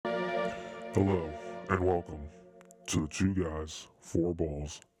Hello and welcome to the Two Guys, Four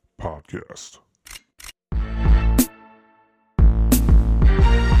Balls podcast.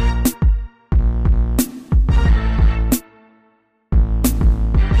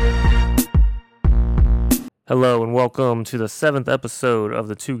 Hello and welcome to the 7th episode of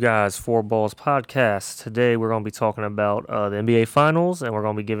the Two Guys, Four Balls podcast. Today we're going to be talking about the NBA Finals, and we're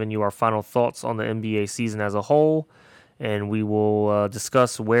going to be giving you our final thoughts on the NBA season as a whole. And we will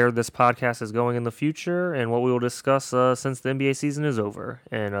discuss where this podcast is going in the future and what we will discuss since the NBA season is over.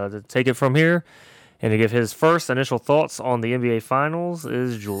 And to take it from here and to give his first initial thoughts on the NBA Finals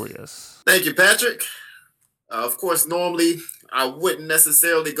is Julius. Thank you, Patrick. Of course, normally I wouldn't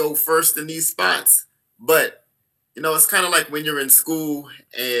necessarily go first in these spots, but it's kind of like when you're in school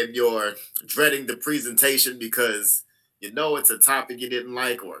and you're dreading the presentation because it's a topic you didn't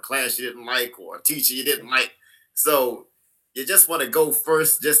like, or a class you didn't like, or a teacher you didn't like. So you just want to go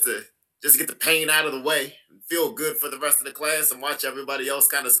first just to get the pain out of the way and feel good for the rest of the class and watch everybody else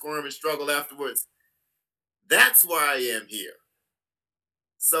kind of squirm and struggle afterwards. That's why I am here.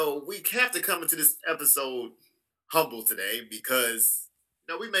 So we have to come into this episode humble today because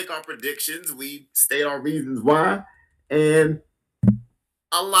we make our predictions, we state our reasons why, and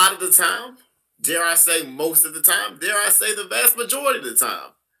a lot of the time, dare I say most of the time, dare I say the vast majority of the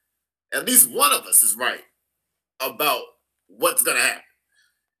time, at least one of us is right about what's gonna happen.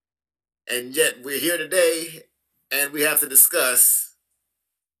 And yet we're here today and we have to discuss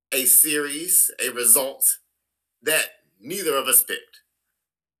a series, a result that neither of us picked.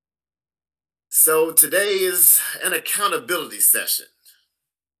 So today is an accountability session,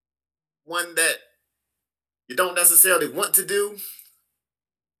 one that you don't necessarily want to do,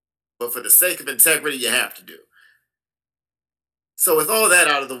 but for the sake of integrity, you have to do. So, with all that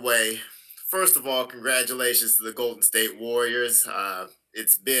out of the way, first of all, congratulations to the Golden State Warriors.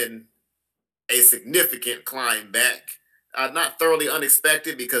 It's been a significant climb back. Not thoroughly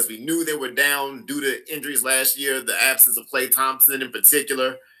unexpected because we knew they were down due to injuries last year, the absence of Klay Thompson in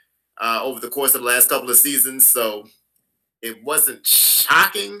particular over the course of the last couple of seasons. So, it wasn't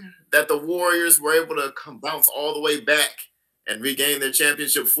shocking that the Warriors were able to bounce all the way back and regain their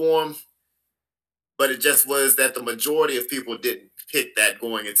championship form. But it just was that the majority of people didn't pick that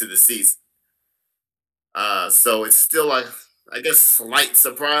going into the season. So it's still I guess, slight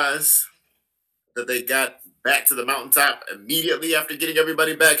surprise that they got back to the mountaintop immediately after getting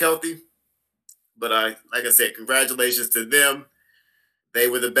everybody back healthy. But like I said, congratulations to them. They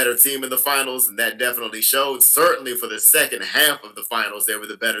were the better team in the finals, and that definitely showed. Certainly for the second half of the finals, they were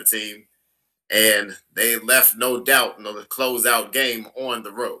the better team. And they left no doubt in the closeout game on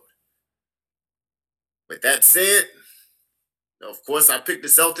the road. With that said, of course, I picked the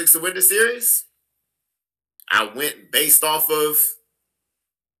Celtics to win the series. I went based off of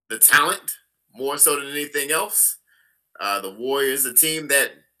the talent more so than anything else. The Warriors, a team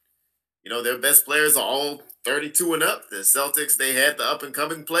that, their best players are all 32 and up. The Celtics, they had the up and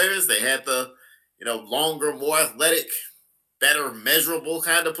coming players. They had the, longer, more athletic, better measurable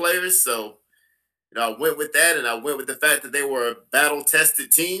kind of players. So, I went with that, and I went with the fact that they were a battle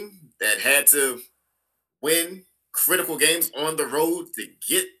tested team that had to win critical games on the road to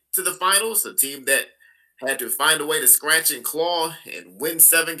get to the finals. A team that had to find a way to scratch and claw and win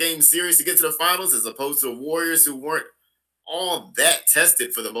 7-game series to get to the finals, as opposed to the Warriors, who weren't all that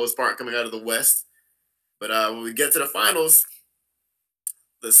tested for the most part coming out of the West. But when we get to the finals,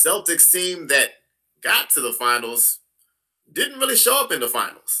 the Celtics team that got to the finals didn't really show up in the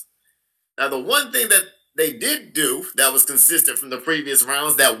finals. Now, the one thing that they did do that was consistent from the previous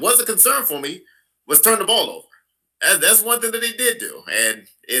rounds that was a concern for me was turn the ball over. That's one thing that they did do. And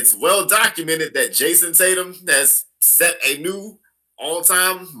it's well documented that Jason Tatum has set a new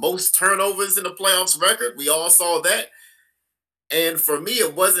all-time most turnovers in the playoffs record. We all saw that. And for me,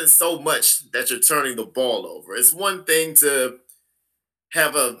 it wasn't so much that you're turning the ball over. It's one thing to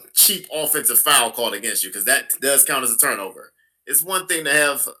have a cheap offensive foul called against you, because that does count as a turnover. It's one thing to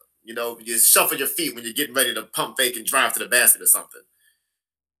have, you shuffle your feet when you're getting ready to pump fake and drive to the basket or something.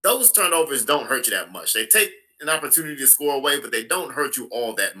 Those turnovers don't hurt you that much. They take an opportunity to score away, but they don't hurt you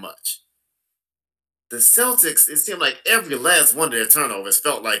all that much. The Celtics, it seemed like every last one of their turnovers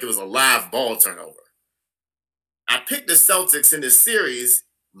felt like it was a live ball turnover. I picked the Celtics in this series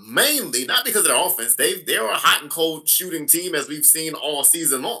mainly not because of their offense. They're a hot and cold shooting team, as we've seen all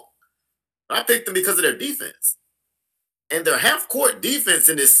season long. I picked them because of their defense. And their half-court defense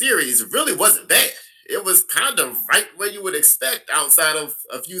in this series really wasn't bad. It was kind of right where you would expect, outside of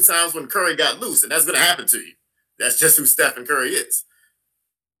a few times when Curry got loose, and that's going to happen to you. That's just who Stephen Curry is.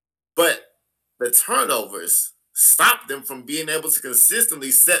 But the turnovers stop them from being able to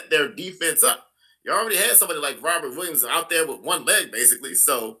consistently set their defense up. You already had somebody like Robert Williams out there with one leg, basically.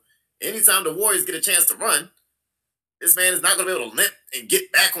 So anytime the Warriors get a chance to run, this man is not going to be able to limp and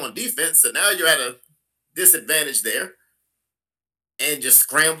get back on defense. So now you're at a disadvantage there, and you're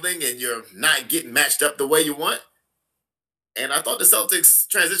scrambling and you're not getting matched up the way you want. And I thought the Celtics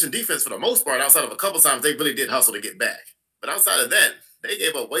transition defense, for the most part, outside of a couple times, they really did hustle to get back. But outside of that, they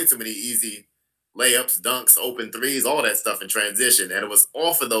gave up way too many easy layups, dunks, open threes, all that stuff in transition. And it was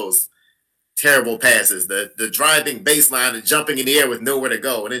off of those terrible passes, the driving baseline and jumping in the air with nowhere to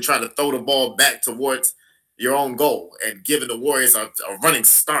go, and then trying to throw the ball back towards your own goal and giving the Warriors a running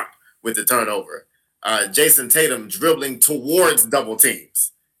start with the turnover. Jason Tatum dribbling towards double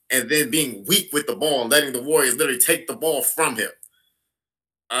teams and then being weak with the ball and letting the Warriors literally take the ball from him.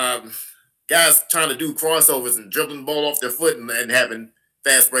 Guys trying to do crossovers and dribbling the ball off their foot and having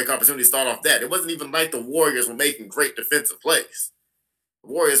fast break opportunities start off that. It wasn't even like the Warriors were making great defensive plays.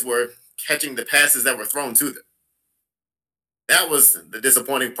 The Warriors were catching the passes that were thrown to them. That was the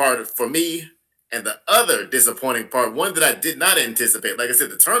disappointing part for me. And the other disappointing part, one that I did not anticipate, like I said,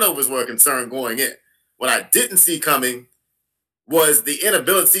 the turnovers were a concern going in. What I didn't see coming was the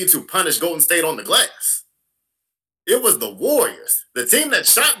inability to punish Golden State on the glass. It was the Warriors, the team that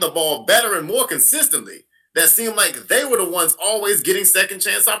shot the ball better and more consistently, that seemed like they were the ones always getting second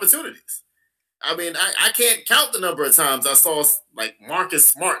chance opportunities. I mean, I can't count the number of times I saw like Marcus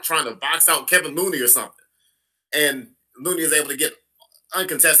Smart trying to box out Kevin Looney or something. And Looney is able to get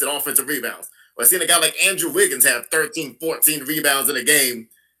uncontested offensive rebounds. Or seeing a guy like Andrew Wiggins have 13, 14 rebounds in a game.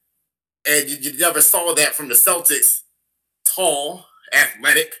 And you never saw that from the Celtics' tall,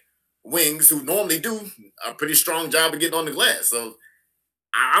 athletic wings who normally do a pretty strong job of getting on the glass. So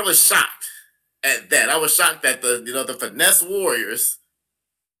I was shocked at that. I was shocked that the finesse Warriors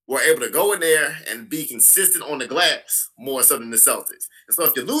were able to go in there and be consistent on the glass more so than the Celtics. And so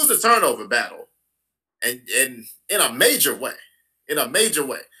if you lose the turnover battle, and in a major way,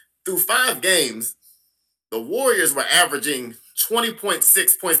 through 5 games, the Warriors were averaging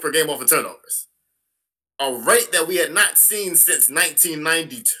 20.6 points per game off of turnovers, a rate that we had not seen since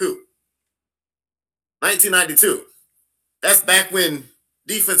 1992. 1992. That's back when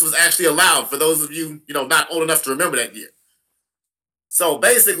defense was actually allowed, for those of you, not old enough to remember that year. So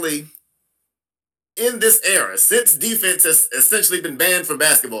basically, in this era, since defense has essentially been banned from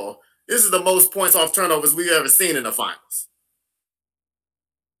basketball, this is the most points off turnovers we've ever seen in the finals.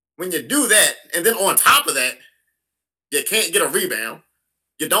 When you do that, and then on top of that, you can't get a rebound,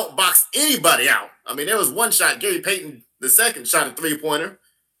 you don't box anybody out. I mean, there was one shot, Gary Payton II shot a three-pointer,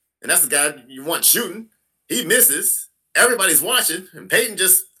 and that's the guy you want shooting. He misses. Everybody's watching, and Payton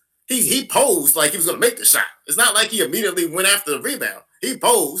just, he posed like he was going to make the shot. It's not like he immediately went after the rebound. He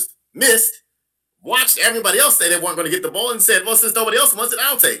posed, missed, watched everybody else say they weren't going to get the ball, and said, well, since nobody else wants it,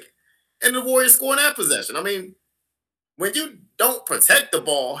 I'll take it. And the Warriors score in that possession. I mean, when you don't protect the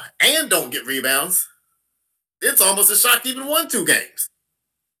ball and don't get rebounds, it's almost a shock to even won 2 games.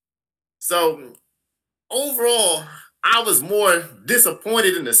 So overall, I was more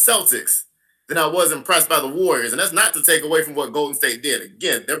disappointed in the Celtics than I was impressed by the Warriors. And that's not to take away from what Golden State did.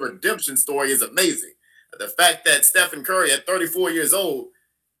 Again, their redemption story is amazing. The fact that Stephen Curry, at 34 years old,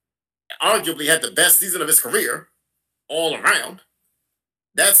 arguably had the best season of his career all around,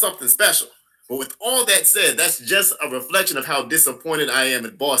 that's something special. But with all that said, that's just a reflection of how disappointed I am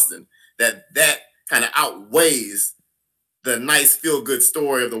in Boston, that kind of outweighs the nice feel-good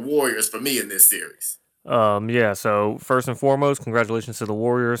story of the Warriors for me in this series. So first and foremost, congratulations to the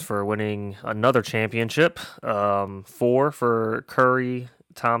Warriors for winning another championship. 4 for Curry,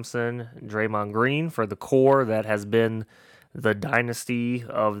 Thompson, Draymond Green, for the core that has been the dynasty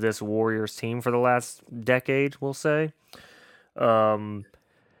of this Warriors team for the last decade, we'll say. But,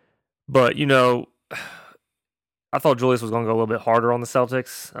 I thought Julius was going to go a little bit harder on the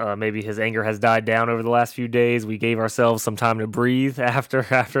Celtics. Maybe his anger has died down over the last few days. We gave ourselves some time to breathe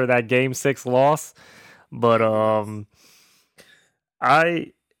after that Game 6 loss. But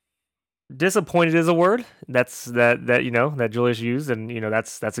disappointed is a word. That's that Julius used, and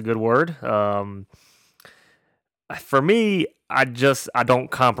that's a good word. For me, I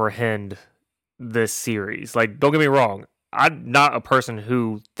don't comprehend this series. Like, don't get me wrong, I'm not a person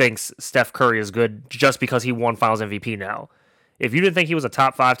who thinks Steph Curry is good just because he won Finals MVP now. If you didn't think he was a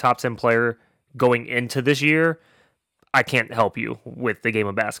top 5, top 10 player going into this year, I can't help you with the game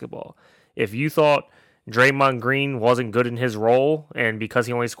of basketball. If you thought Draymond Green wasn't good in his role, and because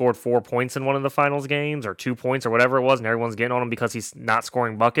he only scored 4 points in one of the finals games, or 2 points, or whatever it was, and everyone's getting on him because he's not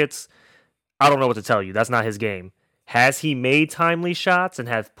scoring buckets, I don't know what to tell you. That's not his game. Has he made timely shots and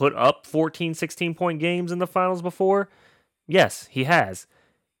have put up 14, 16-point games in the finals before? Yes, he has.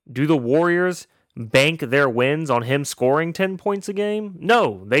 Do the Warriors bank their wins on him scoring 10 points a game?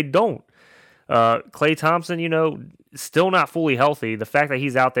 No, they don't. Klay Thompson, still not fully healthy. The fact that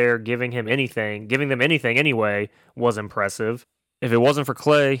he's out there giving them anything anyway, was impressive. If it wasn't for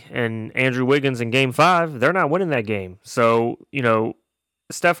Klay and Andrew Wiggins in Game 5, they're not winning that game. So,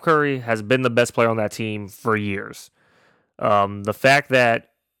 Steph Curry has been the best player on that team for years. The fact that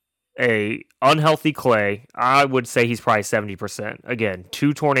a unhealthy Klay, I would say he's probably 70%. Again,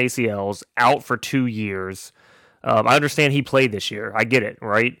 2 torn ACLs, out for 2 years. I understand he played this year. I get it,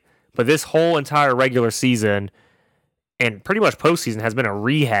 right? But this whole entire regular season and pretty much postseason has been a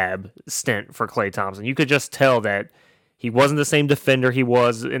rehab stint for Klay Thompson. You could just tell that he wasn't the same defender he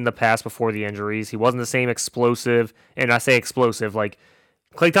was in the past before the injuries. He wasn't the same explosive, and I say explosive, like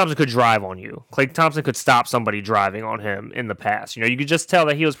Klay Thompson could drive on you. Klay Thompson could stop somebody driving on him in the past. You could just tell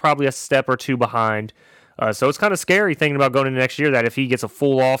that he was probably a step or two behind. So it's kind of scary thinking about going into next year that if he gets a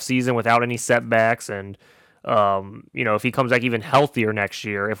full off season without any setbacks and, if he comes back even healthier next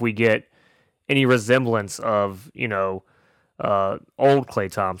year, if we get any resemblance of, old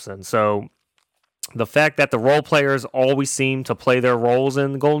Klay Thompson. So the fact that the role players always seem to play their roles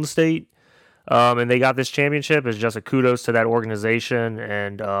in Golden State, and they got this championship is just a kudos to that organization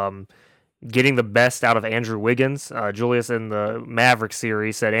and getting the best out of Andrew Wiggins. Julius in the Mavericks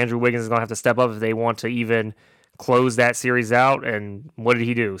series said Andrew Wiggins is going to have to step up if they want to even close that series out. And what did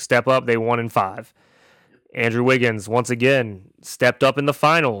he do? Step up. They won in 5. Andrew Wiggins, once again, stepped up in the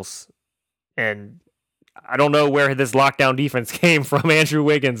finals. And I don't know where this lockdown defense came from, Andrew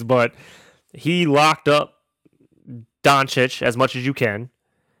Wiggins, but he locked up Doncic as much as you can.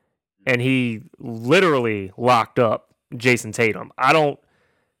 And he literally locked up Jason Tatum. I don't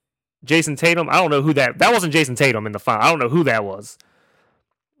know who that wasn't Jason Tatum in the final. I don't know who that was.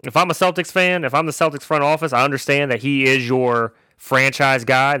 If I'm a Celtics fan, if I'm the Celtics front office, I understand that he is your franchise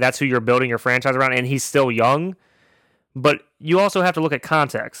guy. That's who you're building your franchise around, and he's still young. But you also have to look at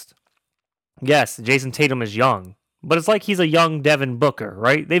context. Yes, Jason Tatum is young, but it's like he's a young Devin Booker,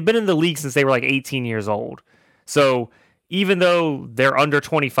 right? They've been in the league since they were like 18 years old. So even though they're under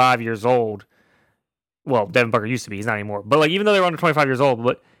 25 years old, well, Devin Booker used to be, he's not anymore, but even though they're under 25 years old,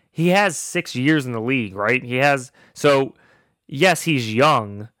 but he has 6 years in the league, right? So yes, he's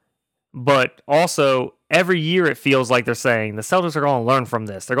young, but also every year it feels like they're saying the Celtics are going to learn from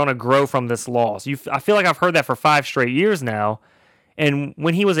this. They're going to grow from this loss. I feel like I've heard that for 5 straight years now. And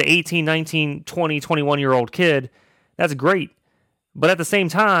when he was an 18, 19, 20, 21-year-old kid, that's great. But at the same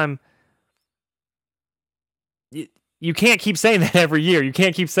time, you can't keep saying that every year. You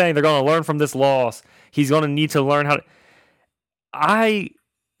can't keep saying they're going to learn from this loss. He's going to need to learn how to... I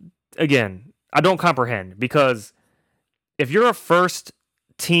don't comprehend, because if you're a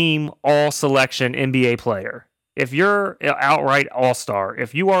first-team all-selection NBA player, if you're an outright all-star,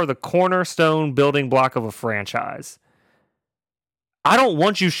 if you are the cornerstone building block of a franchise, I don't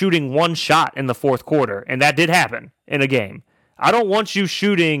want you shooting 1 shot in the fourth quarter, and that did happen in a game. I don't want you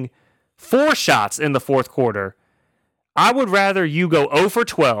shooting 4 shots in the fourth quarter. I would rather you go 0 for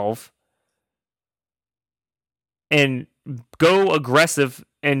 12 and go aggressive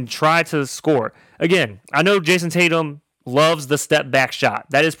and try to score. Again, I know Jason Tatum loves the step-back shot.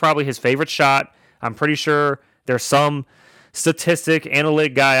 That is probably his favorite shot. I'm pretty sure there's some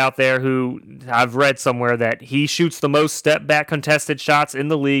analytic guy out there who I've read somewhere that he shoots the most step-back contested shots in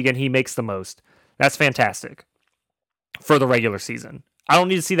the league and he makes the most. That's fantastic for the regular season. I don't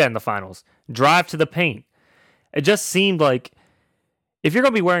need to see that in the finals. Drive to the paint. It just seemed like if you're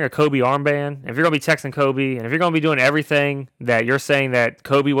going to be wearing a Kobe armband, if you're going to be texting Kobe, and if you're going to be doing everything that you're saying that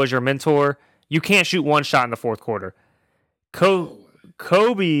Kobe was your mentor, you can't shoot 1 shot in the fourth quarter.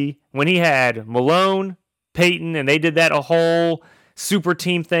 Kobe, when he had Malone, Peyton, and they did that a whole super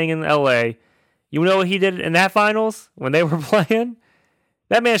team thing in LA, you know what he did in that finals when they were playing?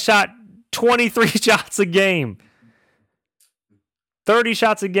 That man shot 23 shots a game. 30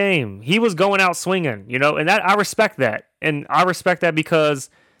 shots a game. He was going out swinging, and that I respect that. And I respect that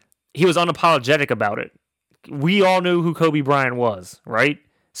because he was unapologetic about it. We all knew who Kobe Bryant was, right?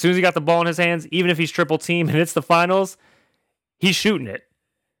 As soon as he got the ball in his hands, even if he's triple team and it's the finals, he's shooting it.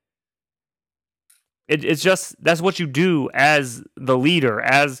 It's just, that's what you do as the leader.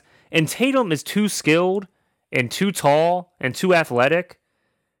 And Tatum is too skilled and too tall and too athletic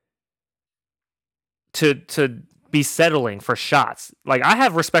to be settling for shots. Like, I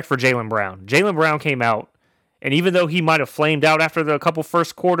have respect for Jaylen Brown. Jaylen Brown came out, and even though he might have flamed out after the couple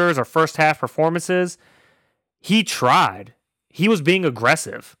first quarters or first half performances, he tried. He was being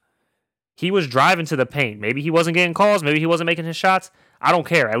aggressive. He was driving to the paint. Maybe he wasn't getting calls. Maybe he wasn't making his shots. I don't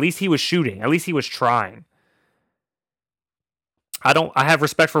care. At least he was shooting. At least he was trying. I have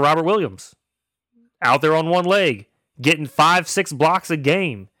respect for Robert Williams. Out there on one leg, getting 5-6 blocks a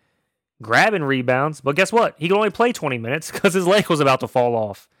game, grabbing rebounds. But guess what? He could only play 20 minutes because his leg was about to fall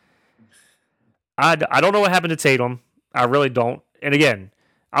off. I don't know what happened to Tatum. I really don't. And again,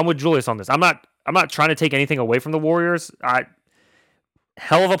 I'm with Julius on this. I'm not trying to take anything away from the Warriors.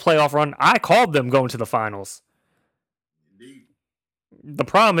 Hell of a playoff run. I called them going to the finals. Indeed. The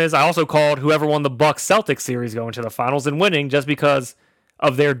problem is I also called whoever won the Bucks Celtics series going to the finals and winning just because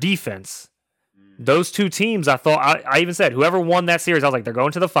of their defense. Those two teams, I thought, I even said, whoever won that series, I was like, they're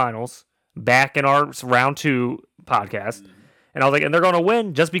going to the finals back in our round 2 podcast. And I was like, and they're going to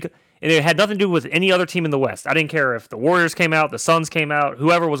win just because. And it had nothing to do with any other team in the West. I didn't care if the Warriors came out, the Suns came out,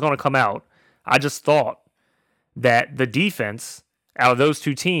 whoever was going to come out. I just thought that the defense out of those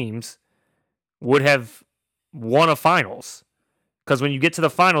two teams would have won a finals. Because when you get to the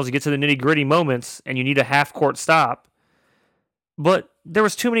finals, you get to the nitty-gritty moments, and you need a half-court stop. But there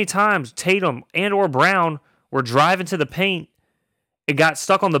was too many times Tatum and or Brown were driving to the paint and got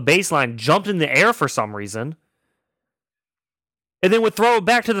stuck on the baseline, jumped in the air for some reason, and then would throw it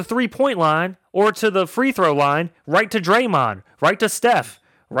back to the three-point line or to the free throw line, right to Draymond, right to Steph,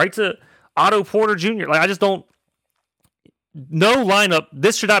 right to Otto Porter Jr. Like, I just don't... No lineup.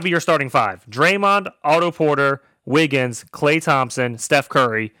 This should not be your starting 5. Draymond, Otto Porter, Wiggins, Klay Thompson, Steph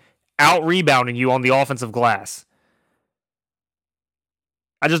Curry, out-rebounding you on the offensive glass.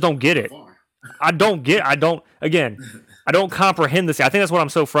 I just don't get it. I don't comprehend this. I think that's what I'm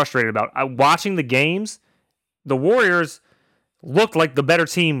so frustrated about. Watching the games, the Warriors looked like the better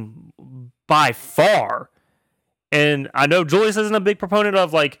team by far. And I know Julius isn't a big proponent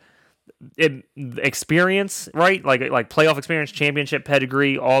of experience, right? Like playoff experience, championship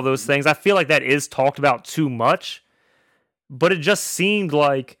pedigree, all those things. I feel like that is talked about too much. But it just seemed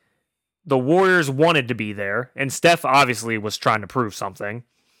like the Warriors wanted to be there, and Steph obviously was trying to prove something.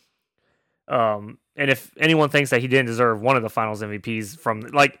 And if anyone thinks that he didn't deserve one of the Finals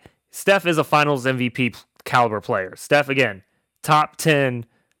MVPs Steph is a Finals MVP caliber player. Steph, again, top 10,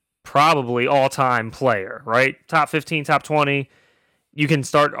 probably all-time player, right? Top 15, top 20. You can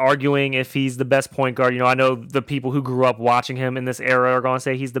start arguing if he's the best point guard. I know the people who grew up watching him in this era are going to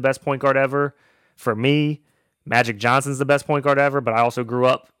say he's the best point guard ever. For me, Magic Johnson's the best point guard ever, but I also grew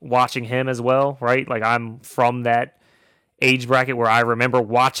up watching him as well, right? Like, I'm from that age bracket where I remember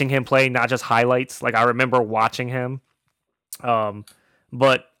watching him play, not just highlights. Like, I remember watching him.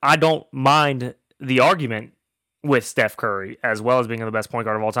 But I don't mind the argument with Steph Curry as well as being the best point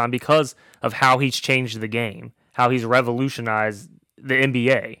guard of all time because of how he's changed the game, how he's revolutionized the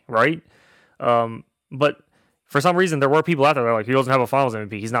NBA, right? But for some reason, there were people out there that are like, he doesn't have a Finals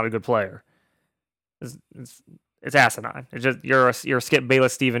MVP. He's not a good player. It's asinine. It's just you're a Skip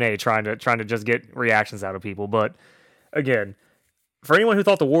Bayless, Stephen A. trying to just get reactions out of people. But again, for anyone who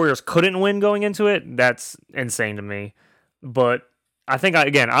thought the Warriors couldn't win going into it, that's insane to me. But I think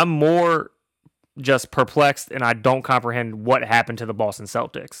I'm more just perplexed, and I don't comprehend what happened to the Boston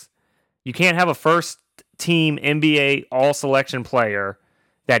Celtics. You can't have a first-team NBA all-selection player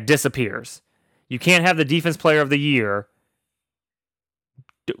that disappears. You can't have the Defense Player of the Year.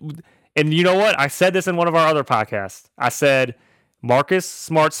 And you know what? I said this in one of our other podcasts. I said Marcus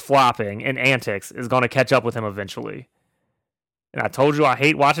Smart's flopping and antics is going to catch up with him eventually. And I told you I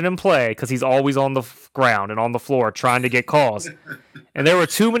hate watching him play because he's always on the ground and on the floor trying to get calls. And there were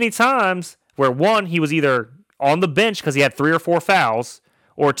too many times where, one, he was either on the bench because he had 3 or 4 fouls,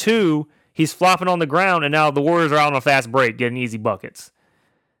 or 2, he's flopping on the ground and now the Warriors are out on a fast break getting easy buckets.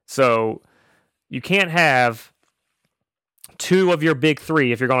 So you can't have 2 of your big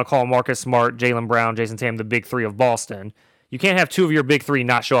 3, if you're going to call Marcus Smart, Jaylen Brown, Jason Tatum the big 3 of Boston. You can't have 2 of your big 3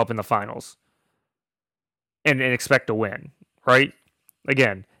 not show up in the finals and expect to win, right?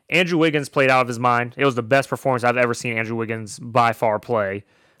 Again, Andrew Wiggins played out of his mind. It was the best performance I've ever seen Andrew Wiggins by far play.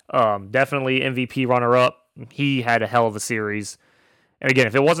 Definitely MVP runner-up. He had a hell of a series. And again,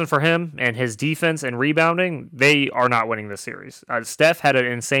 if it wasn't for him and his defense and rebounding, they are not winning this series. Steph had an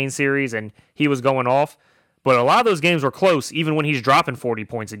insane series, and he was going off. But a lot of those games were close, even when he's dropping 40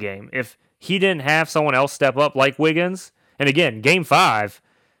 points a game. If he didn't have someone else step up like Wiggins, and again, Game 5,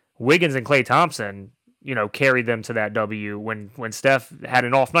 Wiggins and Klay Thompson, carried them to that W when Steph had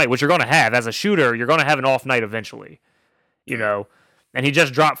an off night, which you're going to have. As a shooter, you're going to have an off night eventually, And he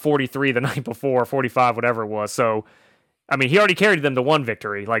just dropped 43 the night before, 45, whatever it was. So, I mean, he already carried them to one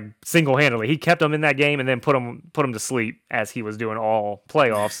victory, like single-handedly. He kept them in that game and then put them to sleep as he was doing all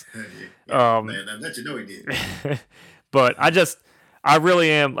playoffs. Man, that he did. But I really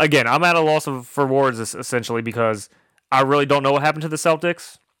am. Again, I'm at a loss for words essentially because I really don't know what happened to the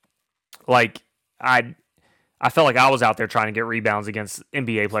Celtics. Like I I felt like I was out there trying to get rebounds against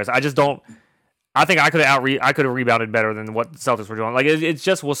NBA players. I just don't. I think I could have rebounded better than what the Celtics were doing. Like it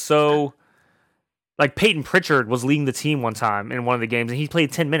just was so. Like Peyton Pritchard was leading the team one time in one of the games, and he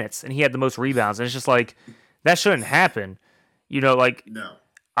played 10 minutes, and he had the most rebounds. And it's just like that shouldn't happen. Like No.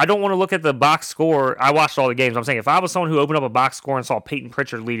 I don't want to look at the box score. I watched all the games. I'm saying if I was someone who opened up a box score and saw Peyton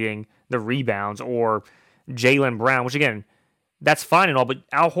Pritchard leading the rebounds or Jaylen Brown, which again, that's fine and all, but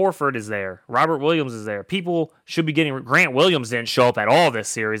Al Horford is there. Robert Williams is there. People should be getting. Grant Williams didn't show up at all this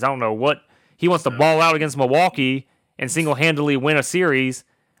series. I don't know what he wants to ball out against Milwaukee and single handedly win a series.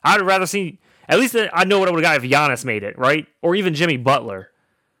 I'd rather see. At least I know what I would have got if Giannis made it, right? Or even Jimmy Butler.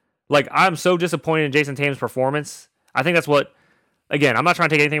 Like I'm so disappointed in Jason Tatum's performance. I think that's what. Again, I'm not trying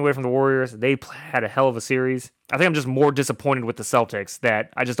to take anything away from the Warriors. They had a hell of a series. I think I'm just more disappointed with the Celtics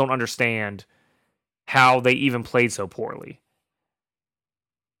that I just don't understand how they even played so poorly.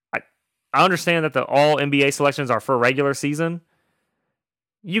 I understand that the all NBA selections are for regular season.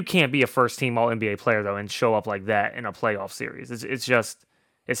 You can't be a first team all NBA player though and show up like that in a playoff series.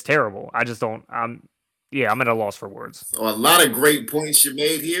 It's terrible. I just don't. I'm at a loss for words. So a lot of great points you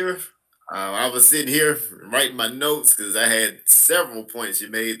made here. I was sitting here writing my notes because I had several points you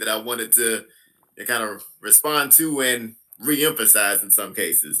made that I wanted to kind of respond to and re-emphasize in some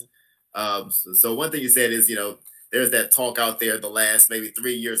cases. So one thing you said is, there's that talk out there the last maybe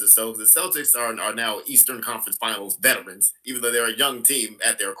 3 years or so. The Celtics are now Eastern Conference Finals veterans, even though they're a young team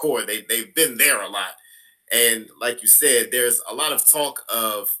at their core. They've been there a lot, and like you said, there's a lot of talk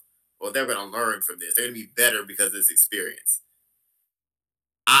of, well, they're going to learn from this. They're going to be better because of this experience.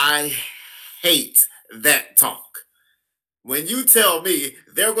 I hate that talk. When you tell me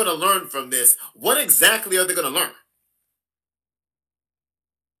they're going to learn from this, what exactly are they going to learn?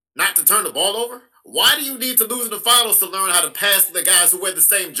 Not to turn the ball over? Why do you need to lose in the finals to learn how to pass to the guys who wear the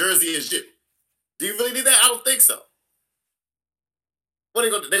same jersey as you? Do you really need that? I don't think so. What are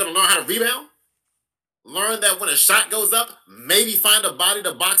they going to do? They're going to learn how to rebound? Learn that when a shot goes up, maybe find a body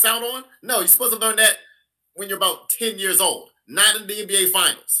to box out on? No, you're supposed to learn that when you're about 10 years old, not in the NBA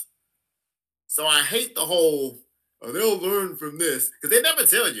Finals. So I hate the whole, oh, they'll learn from this, because they never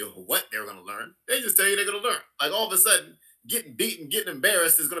tell you what they're going to learn. They just tell you they're going to learn. Like all of a sudden, getting beaten, getting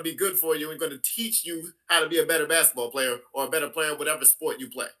embarrassed is going to be good for you and going to teach you how to be a better basketball player or a better player, whatever sport you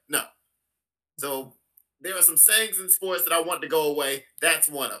play. No. So there are some sayings in sports that I want to go away. That's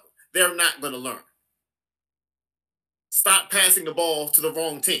one of them. They're not going to learn. Stop passing the ball to the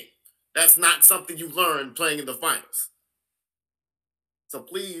wrong team. That's not something you learn playing in the finals. So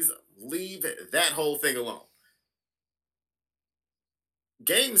please leave that whole thing alone.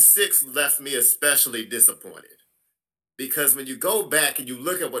 Game 6 left me especially disappointed because when you go back and you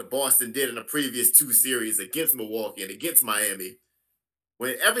look at what Boston did in the previous 2 series against Milwaukee and against Miami,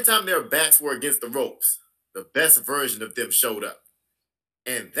 when every time their backs were against the ropes, the best version of them showed up.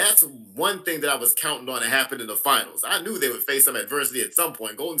 And that's one thing that I was counting on to happen in the finals. I knew they would face some adversity at some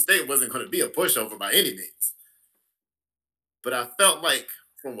point. Golden State wasn't going to be a pushover by any means. But I felt like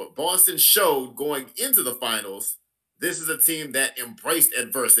from what Boston showed going into the finals, this is a team that embraced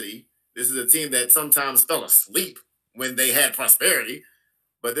adversity. This is a team that sometimes fell asleep when they had prosperity.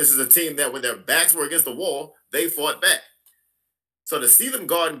 But this is a team that when their backs were against the wall, they fought back. So to see them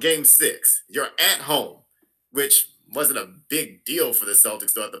go in game 6, you're at home, which wasn't a big deal for the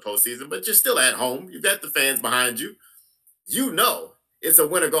Celtics throughout the postseason, but you're still at home. You've got the fans behind you. You know it's a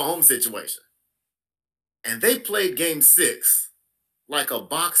win or go home situation. And they played game 6 like a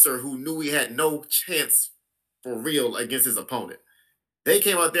boxer who knew he had no chance for real against his opponent. They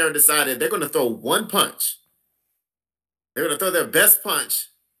came out there and decided they're going to throw one punch. They're going to throw their best punch.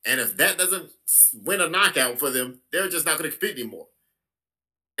 And if that doesn't win a knockout for them, they're just not going to compete anymore.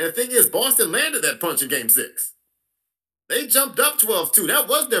 And the thing is, Boston landed that punch in game 6. They jumped up 12-2. That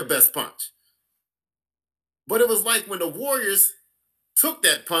was their best punch. But it was like when the Warriors took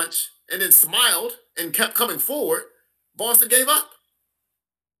that punch and then smiled and kept coming forward, Boston gave up.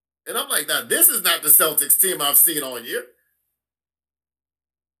 And I'm like, now this is not the Celtics team I've seen all year.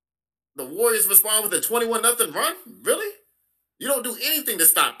 The Warriors respond with a 21-0 run? Really? You don't do anything to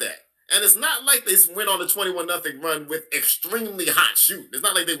stop that. And it's not like they went on a 21-0 run with extremely hot shooting. It's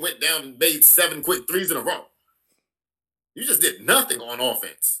not like they went down and made 7 quick threes in a row. You just did nothing on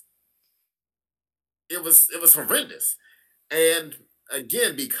offense. It was horrendous. And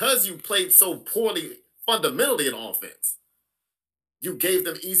again, because you played so poorly fundamentally in offense, you gave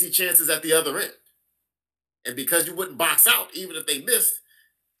them easy chances at the other end. And because you wouldn't box out, even if they missed,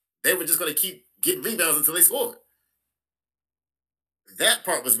 they were just going to keep getting rebounds until they scored. That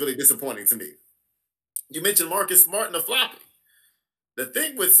part was really disappointing to me. You mentioned Marcus Smart and the flopping. The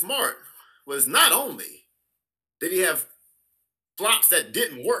thing with Smart was not only did he have flops that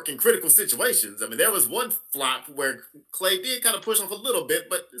didn't work in critical situations. I mean, there was one flop where Clay did kind of push off a little bit,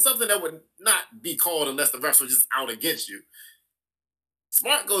 but it's something that would not be called unless the refs were just out against you.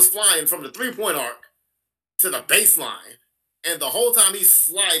 Smart goes flying from the 3 point arc to the baseline, and the whole time he's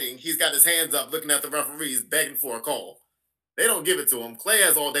sliding, he's got his hands up looking at the referees, begging for a call. They don't give it to him. Clay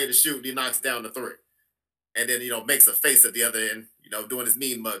has all day to shoot, and he knocks down the three. And then, makes a face at the other end, doing his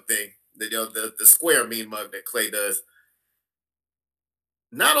mean mug thing, the square mean mug that Clay does.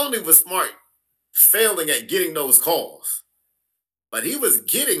 Not only was Smart failing at getting those calls, but he was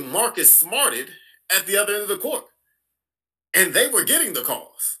getting Marcus Smarted at the other end of the court. And they were getting the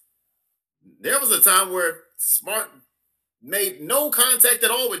calls. There was a time where Smart made no contact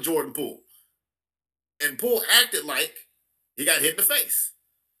at all with Jordan Poole. And Poole acted like he got hit in the face.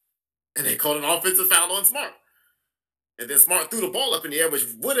 And they called an offensive foul on Smart. And then Smart threw the ball up in the air, which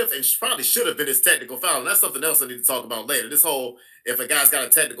would have and probably should have been his technical foul. And that's something else I need to talk about later. This whole, if a guy's got a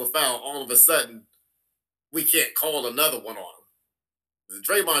technical foul, all of a sudden, we can't call another one on him.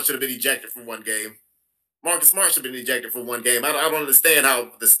 Draymond should have been ejected from one game. Marcus Smart should have been ejected from one game. I don't understand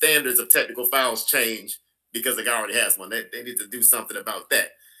how the standards of technical fouls change because the guy already has one. They need to do something about that.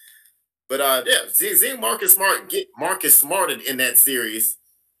 But seeing Marcus Smart get Marcus Smarted in that series,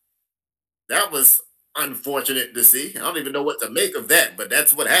 that was unfortunate to see. I don't even know what to make of that, but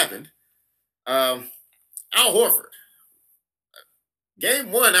that's what happened. Al Horford.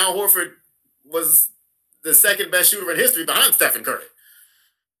 Game one, Al Horford was the second best shooter in history behind Stephen Curry.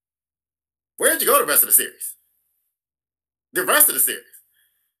 Where did you go the rest of the series? The rest of the series.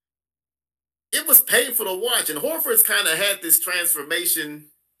 It was painful to watch, and Horford's kind of had this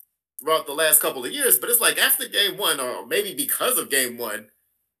transformation throughout the last couple of years, but it's like after game one, or maybe because of game one,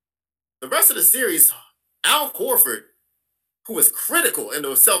 the rest of the series, Al Horford, who was critical in the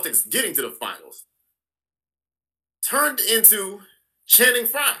Celtics getting to the finals, turned into Channing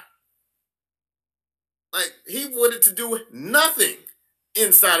Frye. Like, he wanted to do nothing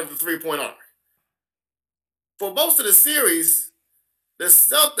inside of the 3 point arc. For most of the series,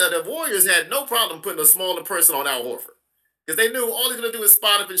 the Warriors had no problem putting a smaller person on Al Horford because they knew all he's going to do is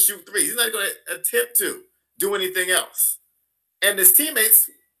spot up and shoot threes. He's not going to attempt to do anything else. And his teammates,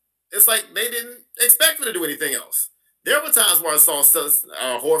 it's like they didn't expect him to do anything else. There were times where I saw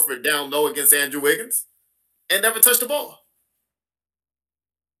Horford down low against Andrew Wiggins and never touched the ball.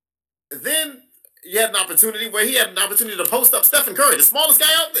 Then you had an opportunity where he had an opportunity to post up Stephen Curry, the smallest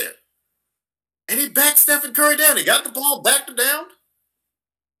guy out there. And he backed Stephen Curry down. He got the ball, backed him down,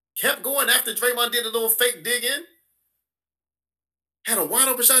 kept going after Draymond did a little fake dig in, had a wide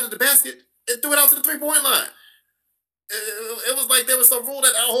open shot at the basket, and threw it out to the 3 point line. It was like there was some rule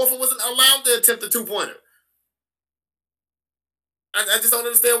that Al Horford wasn't allowed to attempt a 2 pointer. I just don't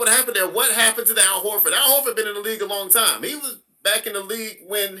understand what happened there. What happened to the Al Horford? Al Horford been in the league a long time. He was back in the league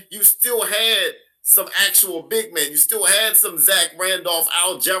when you still had some actual big men. You still had some Zach Randolph,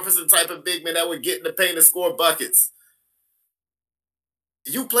 Al Jefferson type of big men that would get in the paint and score buckets.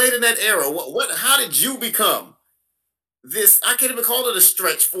 You played in that era. How did you become this? I can't even call it a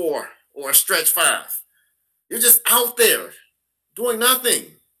stretch 4 or a stretch 5. You're just out there doing nothing.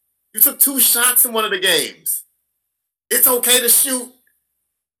 You took 2 shots in one of the games. It's okay to shoot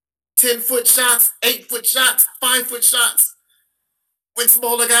 10-foot shots, 8-foot shots, 5-foot shots when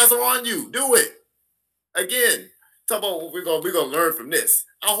smaller guys are on you. Do it. Again, talk about what we're gonna learn from this.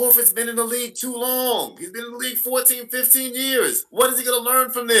 Al Horford's been in the league too long. He's been in the league 14, 15 years. What is he gonna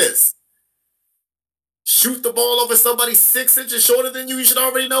learn from this? Shoot the ball over somebody 6 inches shorter than you. You should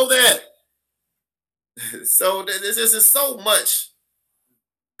already know that. So there's just so much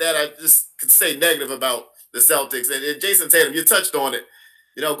that I just could say negative about the Celtics. And Jason Tatum, you touched on it.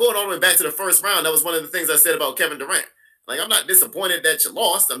 Going all the way back to the first round, that was one of the things I said about Kevin Durant. Like, I'm not disappointed that you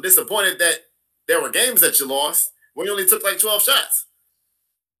lost. I'm disappointed that there were games that you lost when you only took like 12 shots.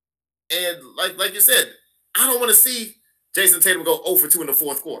 And like you said, I don't want to see Jason Tatum go 0 for 2 in the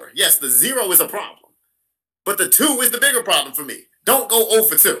fourth quarter. Yes, the 0 is a problem, but the 2 is the bigger problem for me. Don't go 0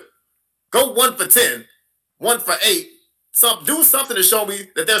 for 2. Go 1 for 10, 1 for 8. Do something to show me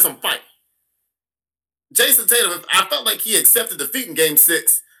that there's some fight. Jason Tatum, I felt like he accepted defeat in game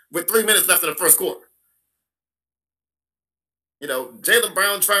 6 with 3 minutes left in the first quarter. Jaylen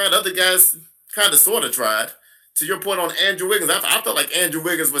Brown tried, other guys kind of sort of tried. To your point on Andrew Wiggins, I felt like Andrew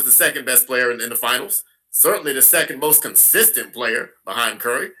Wiggins was the second best player in the finals. Certainly the second most consistent player behind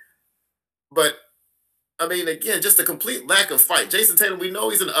Curry. But, I mean, again, just a complete lack of fight. Jason Tatum, we know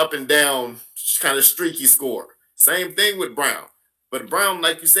he's an up and down kind of streaky scorer. Same thing with Brown. But Brown,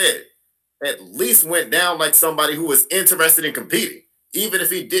 like you said, at least went down like somebody who was interested in competing, even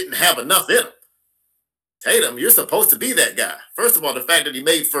if he didn't have enough in him. Tatum, you're supposed to be that guy. First of all, the fact that he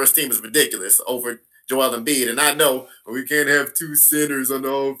made first team is ridiculous over Joel Embiid. And I know we can't have two centers on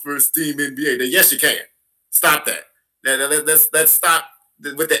the all first team NBA. Then yes, you can. Stop that. Let's stop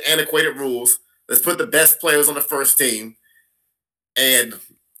with the antiquated rules. Let's put the best players on the first team. And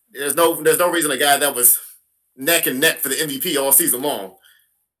there's no reason a guy that was neck and neck for the MVP all season long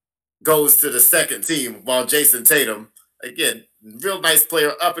goes to the second team while Jason Tatum, again, real nice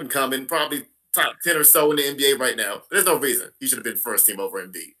player, up and coming, probably top 10 or so in the NBA right now. There's no reason he should have been first team over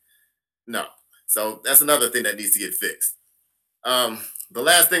Embiid. No. So that's another thing that needs to get fixed. The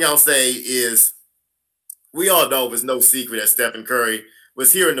last thing I'll say is we all know it was no secret that Stephen Curry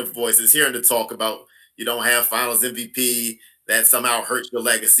was hearing the voices, hearing the talk about you don't have finals MVP, that somehow hurts your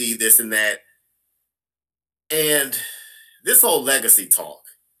legacy, this and that. And this whole legacy talk,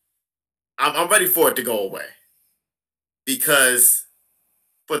 I'm ready for it to go away because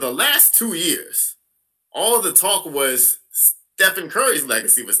for the last 2 years, all the talk was Stephen Curry's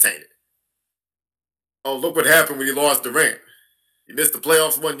legacy was tainted. Oh, look what happened when he lost Durant. He missed the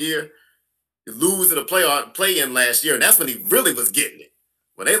playoffs 1 year. You lose in the play-in last year, and that's when he really was getting it.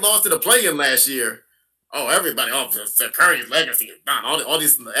 When they lost in the play-in last year, everybody, Curry's legacy is done. All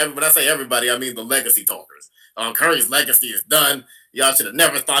these, when I say everybody, I mean the legacy talkers. Curry's legacy is done. Y'all should have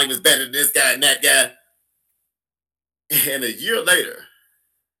never thought he was better than this guy and that guy. And a year later,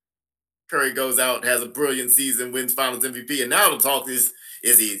 Curry goes out, has a brilliant season, wins Finals MVP, and now the talk is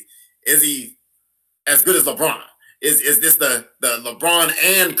he as good as LeBron? Is this the LeBron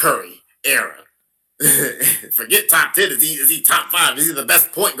and Curry era? Forget top 10. Is he top 5? Is he the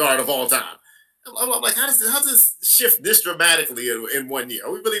best point guard of all time? I'm like, how does this shift this dramatically in 1 year?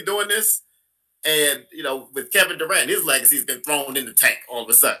 Are we really doing this? And with Kevin Durant, his legacy's been thrown in the tank all of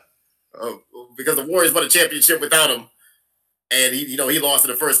a sudden because the Warriors won a championship without him, and he lost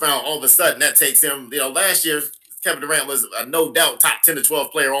in the first round. All of a sudden, that takes him. Last year Kevin Durant was a no doubt top 10 to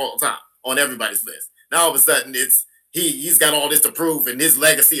 12 player all the time on everybody's list. Now all of a sudden he's got all this to prove, and his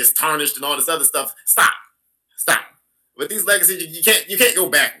legacy is tarnished and all this other stuff. Stop. With these legacies, you can't go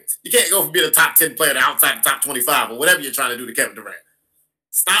backwards. You can't go from being a top 10 player to outside the top 25 or whatever you're trying to do to Kevin Durant.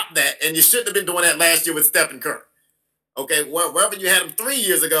 Stop that, and you shouldn't have been doing that last year with Stephen Curry. Okay, wherever you had him 3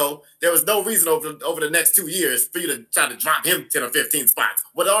 years ago, there was no reason over the next 2 years for you to try to drop him 10 or 15 spots.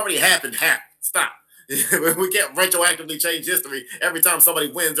 What already happened. Stop. We can't retroactively change history every time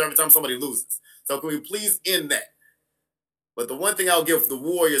somebody wins or every time somebody loses. So can we please end that? But the one thing I'll give the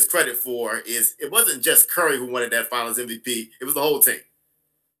Warriors credit for is it wasn't just Curry who wanted that Finals MVP. It was the whole team.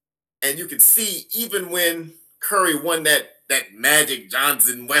 And you could see even when Curry won that Magic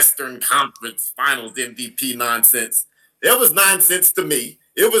Johnson Western Conference Finals MVP nonsense, it was nonsense to me.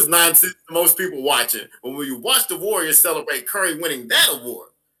 It was nonsense to most people watching. But when you watch the Warriors celebrate Curry winning that award,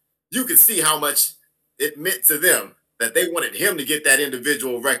 you could see how much it meant to them that they wanted him to get that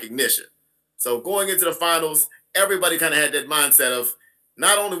individual recognition. So going into the finals, everybody kind of had that mindset of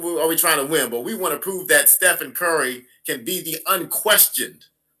not only are we trying to win, but we want to prove that Stephen Curry can be the unquestioned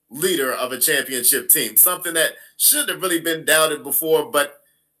leader of a championship team, something that should have really been doubted before. But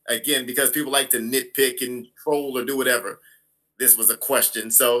again, because people like to nitpick and troll or do whatever, this was a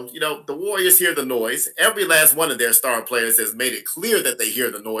question. So, the Warriors hear the noise. Every last one of their star players has made it clear that they hear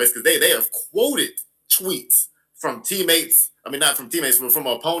the noise because they have quoted tweets from teammates. I mean, not from teammates, but from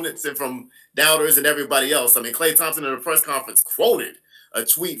opponents and from doubters and everybody else. I mean, Klay Thompson in a press conference quoted a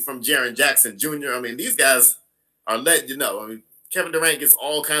tweet from Jaren Jackson Jr. I mean, these guys are letting you know. I mean, Kevin Durant gets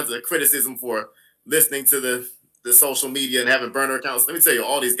all kinds of criticism for listening to the social media and having burner accounts. Let me tell you,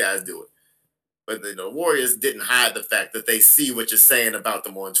 all these guys do it. But the Warriors didn't hide the fact that they see what you're saying about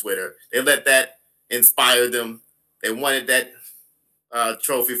them on Twitter. They let that inspire them. They wanted that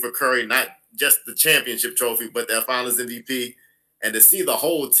trophy for Curry, not just the championship trophy, but their Finals MVP. And to see the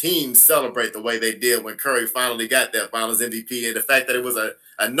whole team celebrate the way they did when Curry finally got that Finals MVP, and the fact that it was a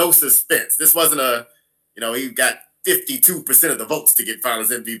no suspense. This wasn't he got 52% of the votes to get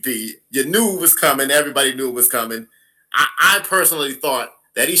Finals MVP. You knew it was coming. Everybody knew it was coming. I personally thought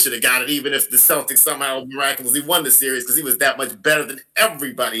that he should have got it, even if the Celtics somehow miraculously won the series, because he was that much better than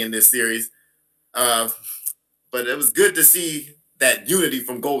everybody in this series. But it was good to see that unity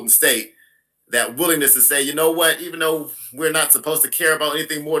from Golden State, that willingness to say, you know what, even though we're not supposed to care about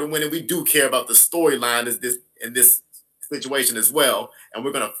anything more than winning, we do care about the storyline in this situation as well. And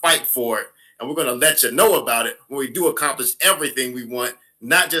we're going to fight for it. And we're going to let you know about it when we do accomplish everything we want,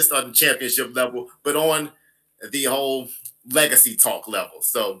 not just on the championship level, but on the whole legacy talk level.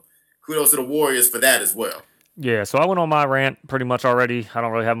 So kudos to the Warriors for that as well. Yeah, so I went on my rant pretty much already. I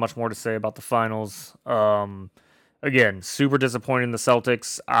don't really have much more to say about the finals. Again, super disappointed in the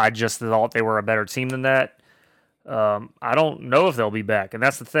Celtics. I just thought they were a better team than that. I don't know if they'll be back, and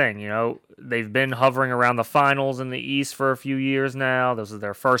that's the thing. They've been hovering around the finals in the East for a few years now. This is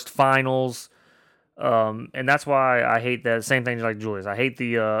their first finals, and that's why I hate that. Same thing like Julius. I hate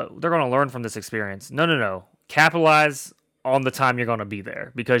the. They're going to learn from this experience. No. Capitalize on the time you're going to be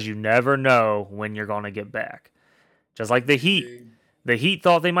there because you never know when you're going to get back. Just like the Heat. The Heat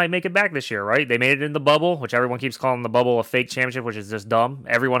thought they might make it back this year, right? They made it in the bubble, which everyone keeps calling the bubble a fake championship, which is just dumb.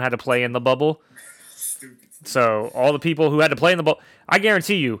 Everyone had to play in the bubble. So all the people who had to play in the bubble, I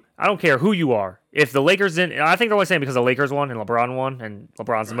guarantee you, I don't care who you are. If the Lakers didn't, I think they're only saying because the Lakers won and LeBron won, and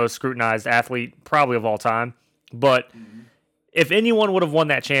LeBron's the most scrutinized athlete probably of all time. But if anyone would have won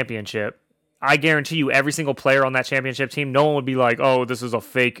that championship, I guarantee you every single player on that championship team, no one would be like, oh, this is a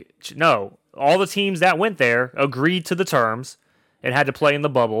fake. No, all the teams that went there agreed to the terms and had to play in the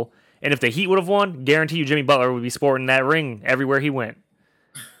bubble. And if the Heat would have won, guarantee you Jimmy Butler would be sporting that ring everywhere he went.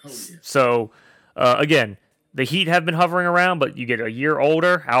 Oh, yeah. So, again, the Heat have been hovering around, but you get a year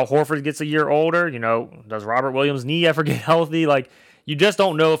older. Al Horford gets a year older. Does Robert Williams' knee ever get healthy? Like, you just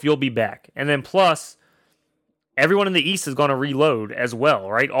don't know if you'll be back. And then plus, everyone in the East is going to reload as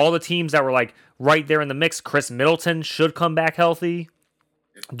well, right? All the teams that were like right there in the mix. Chris Middleton should come back healthy.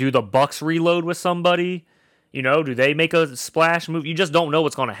 Do the Bucks reload with somebody? Do they make a splash move? You just don't know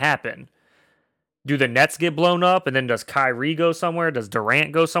what's going to happen. Do the Nets get blown up, and then does Kyrie go somewhere? Does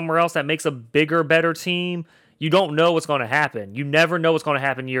Durant go somewhere else that makes a bigger, better team? You don't know what's going to happen. You never know what's going to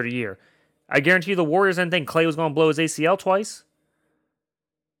happen year to year. I guarantee you the Warriors didn't think Klay was going to blow his ACL twice.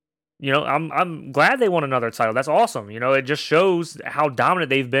 I'm glad they won another title. That's awesome. It just shows how dominant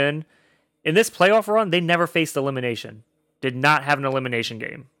they've been. In this playoff run, they never faced elimination. Did not have an elimination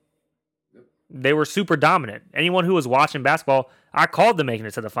game. They were super dominant. Anyone who was watching basketball, I called them making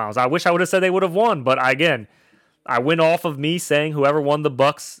it to the finals. I wish I would have said they would have won, but again, I went off of me saying whoever won the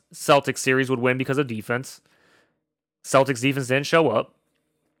Bucks Celtics series would win because of defense. Celtics defense didn't show up,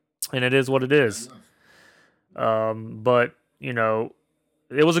 and it is what it is. But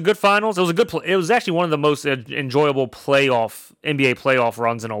it was a good finals. It was it was actually one of the most enjoyable NBA playoff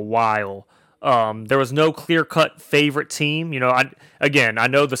runs in a while. There was no clear-cut favorite team. I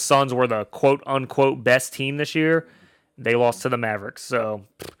know the Suns were the quote-unquote best team this year. They lost to the Mavericks. So,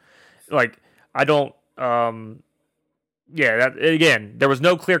 I don't... there was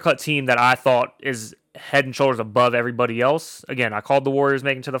no clear-cut team that I thought is head and shoulders above everybody else. Again, I called the Warriors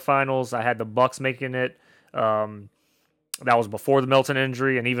making to the finals. I had the Bucks making it. That was before the Milton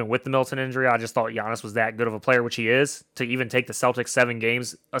injury, and even with the Milton injury, I just thought Giannis was that good of a player, which he is, to even take the Celtics 7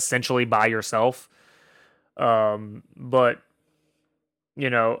 games essentially by yourself. But,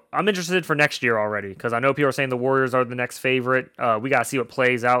 I'm interested for next year already, because I know people are saying the Warriors are the next favorite. We got to see what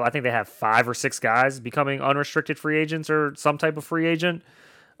plays out. I think they have 5 or 6 guys becoming unrestricted free agents or some type of free agent.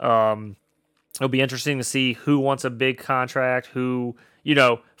 It'll be interesting to see who wants a big contract, who...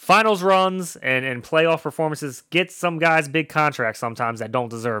 finals runs and playoff performances get some guys big contracts sometimes that don't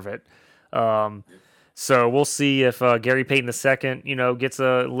deserve it. So we'll see if Gary Payton II, gets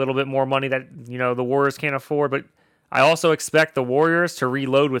a little bit more money that, the Warriors can't afford. But I also expect the Warriors to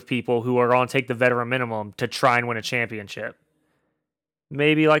reload with people who are going to take the veteran minimum to try and win a championship.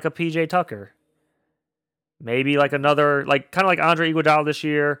 Maybe like a PJ Tucker. Maybe like another, kind of like Andre Iguodala this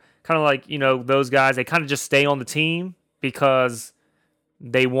year. Kind of like, those guys, they kind of just stay on the team because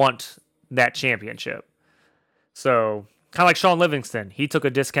they want that championship. So, kind of like Sean Livingston. He took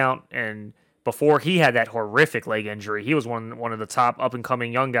a discount, and before he had that horrific leg injury, he was one of the top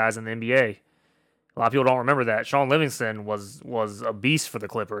up-and-coming young guys in the NBA. A lot of people don't remember that. Sean Livingston was a beast for the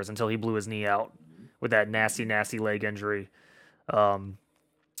Clippers until he blew his knee out with that nasty, nasty leg injury.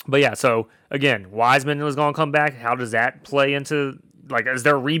 But yeah, so, again, Wiseman was going to come back. How does that play into, is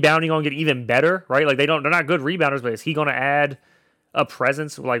their rebounding going to get even better, right? They're not good rebounders, but is he going to add a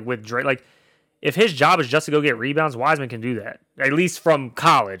presence with Drake? If his job is just to go get rebounds, Wiseman can do that. At least from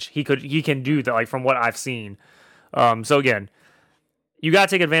college, he can do that. From what I've seen. So again, you got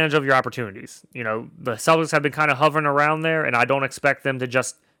to take advantage of your opportunities. The Celtics have been kind of hovering around there, and I don't expect them to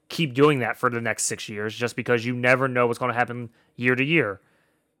just keep doing that for the next 6 years, just because you never know what's going to happen year to year.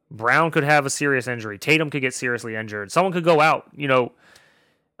 Brown could have a serious injury. Tatum could get seriously injured. Someone could go out.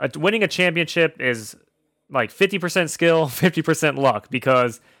 Winning a championship is 50% skill, 50% luck,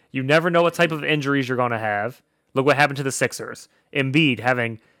 because you never know what type of injuries you're going to have. Look what happened to the Sixers. Embiid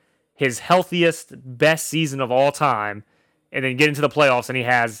having his healthiest, best season of all time, and then get into the playoffs and he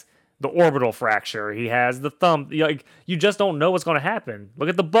has the orbital fracture. He has the thumb. Like, you just don't know what's going to happen. Look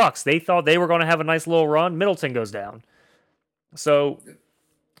at the Bucks. They thought they were going to have a nice little run. Middleton goes down. So,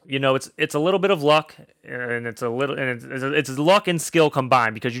 it's a little bit of luck, and it's luck and skill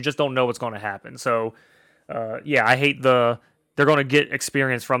combined because you just don't know what's going to happen. So, I hate they're going to get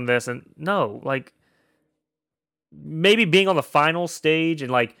experience from this, and no, like, maybe being on the final stage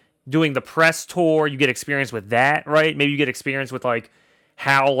and like doing the press tour, you get experience with that, right? Maybe you get experience with like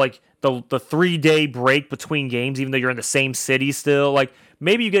how like the 3-day break between games, even though you're in the same city still. Like,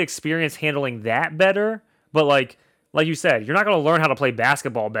 maybe you get experience handling that better, but like you said, you're not going to learn how to play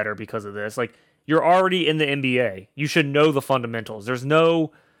basketball better because of this. Like, you're already in the NBA. You should know the fundamentals. There's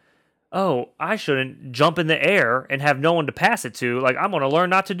no, I shouldn't jump in the air and have no one to pass it to. Like, I'm going to learn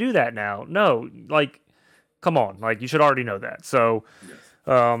not to do that now. No, like, come on. Like, you should already know that. So,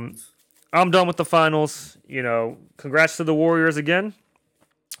 I'm done with the finals. Congrats to the Warriors again.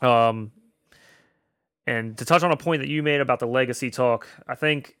 And to touch on a point that you made about the legacy talk, I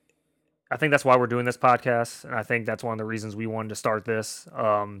think that's why we're doing this podcast, and I think that's one of the reasons we wanted to start this.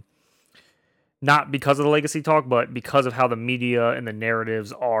 Not because of the legacy talk, but because of how the media and the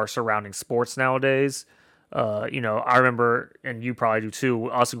narratives are surrounding sports nowadays. I remember, and you probably do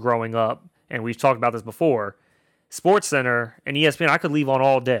too, us growing up, and we've talked about this before, SportsCenter and ESPN, I could leave on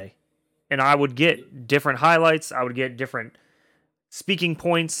all day, and I would get different highlights. I would get different speaking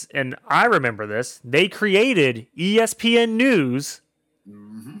points, and I remember this. They created ESPN News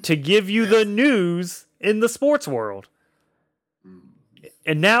to give you the news in the sports world.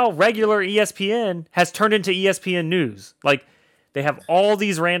 And now regular ESPN has turned into ESPN News. Like, they have all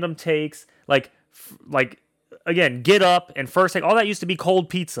these random takes, like again, Get Up and First Take. All that used to be Cold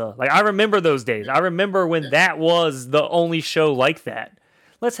Pizza. Like, I remember those days. I remember when that was the only show like that.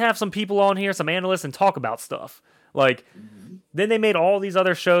 Let's have some people on here, some analysts, and talk about stuff. Like, then they made all these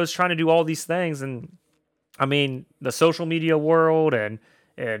other shows trying to do all these things, and I mean, the social media world and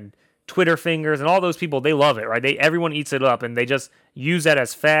Twitter fingers and all those people, they love it, right? Everyone eats it up, and they just use that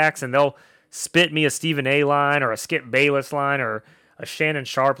as facts, and they'll spit me a Stephen A. line or a Skip Bayless line or a Shannon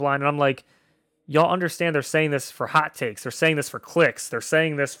Sharp line, and I'm like, y'all understand they're saying this for hot takes. They're saying this for clicks. They're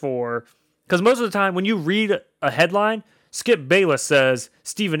saying this for... Because most of the time, when you read a headline, Skip Bayless says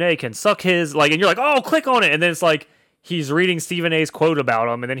Stephen A. can suck his... and you're like, oh, click on it, and then it's like, he's reading Stephen A.'s quote about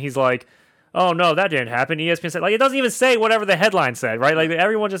him, and then he's like, oh, no, that didn't happen. ESPN said, it doesn't even say whatever the headline said, right? Like,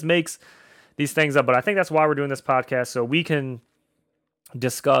 everyone just makes these things up. But I think that's why we're doing this podcast, so we can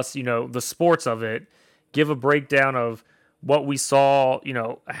discuss, the sports of it, give a breakdown of what we saw,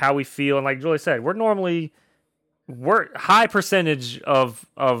 how we feel. And like Julie said, we're high percentage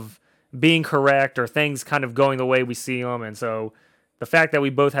of being correct or things kind of going the way we see them. And so the fact that we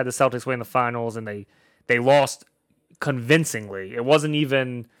both had the Celtics win the finals and they lost convincingly, it wasn't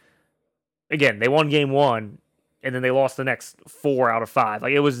even... Again, they won game 1, and then they lost the next 4 out of 5.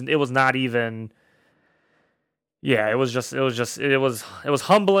 Like, it was not even. Yeah, it was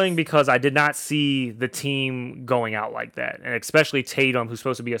humbling because I did not see the team going out like that, and especially Tatum, who's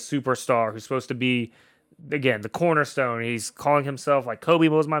supposed to be a superstar, who's supposed to be, again, the cornerstone. He's calling himself like Kobe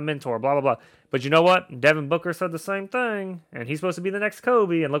was my mentor, blah blah blah. But you know what? Devin Booker said the same thing, and he's supposed to be the next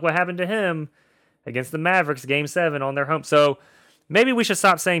Kobe, and look what happened to him against the Mavericks, Game 7 on their home. So. Maybe we should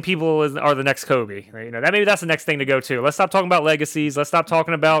stop saying people are the next Kobe. Maybe that's the next thing to go to. Let's stop talking about legacies. Let's stop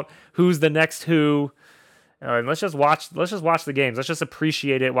talking about who's the next who. And let's just watch the games. Let's just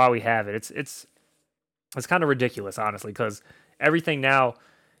appreciate it while we have it. It's kind of ridiculous, honestly, because everything now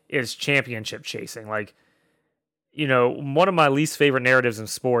is championship chasing. Like, one of my least favorite narratives in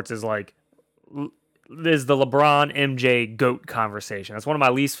sports is the LeBron MJ GOAT conversation. That's one of my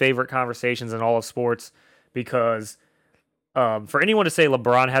least favorite conversations in all of sports because. For anyone to say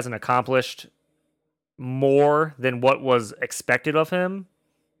LeBron hasn't accomplished more than what was expected of him,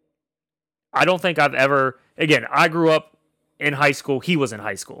 I don't think I've ever... Again, I grew up in high school. He was in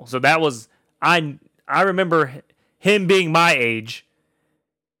high school. So that was... I remember him being my age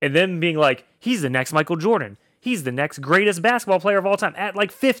and then being like, he's the next Michael Jordan. He's the next greatest basketball player of all time. At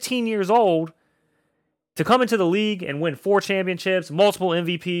like 15 years old, to come into the league and win 4 championships, multiple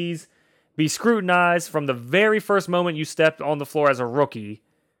MVPs... be scrutinized from the very first moment you stepped on the floor as a rookie,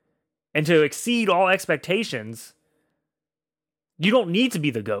 and to exceed all expectations, you don't need to be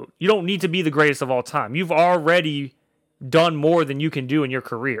the GOAT. You don't need to be the greatest of all time. You've already done more than you can do in your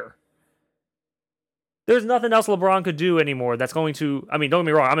career. There's nothing else LeBron could do anymore that's going to... I mean, don't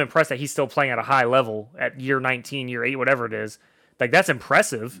get me wrong, I'm impressed that he's still playing at a high level at year 19, year 8, whatever it is. Like, that's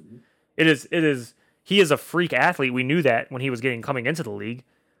impressive. It is. He is a freak athlete. We knew that when he was coming into the league.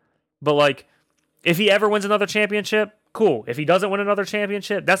 But, like, if he ever wins another championship, Cool. If he doesn't win another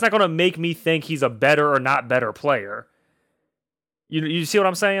championship, that's not going to make me think he's a better or not better player. You see what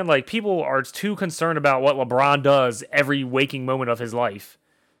I'm saying? Like, people are too concerned about what LeBron does every waking moment of his life.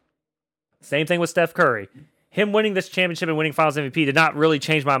 Same thing with Steph Curry. Him winning this championship and winning Finals MVP did not really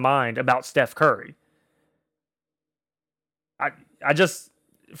change my mind about Steph Curry. I just,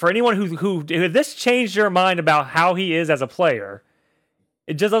 for anyone who if this changed your mind about how he is as a player,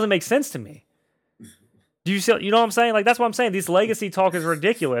 it just doesn't make sense to me. Do you see? You know what I'm saying? Like, that's what I'm saying. This legacy talk is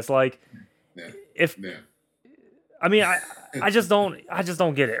ridiculous. Like, I mean, I just don't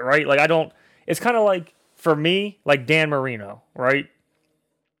get it, right? Like, I don't. It's kind of like, for me, like Dan Marino, right?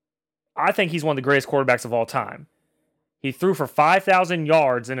 I think he's one of the greatest quarterbacks of all time. He threw for 5,000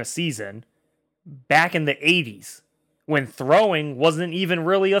 yards in a season back in the 80s when throwing wasn't even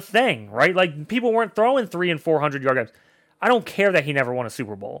really a thing, right? Like, people weren't throwing 300 and 400 yard games. I don't care that he never won a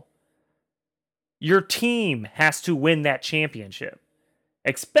Super Bowl. Your team has to win that championship,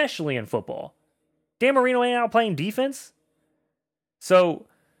 especially in football. Dan Marino ain't out playing defense. So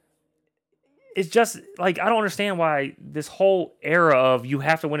it's just like, I don't understand why this whole era of you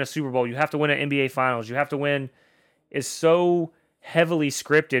have to win a Super Bowl, you have to win an NBA Finals, you have to win is so heavily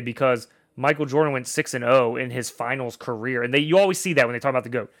scripted, because Michael Jordan went 6-0 in his finals career. And you always see that when they talk about the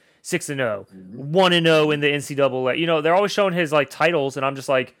GOAT. 6-0, 1-0 in the NCAA. You know, they're always showing his like titles, and I'm just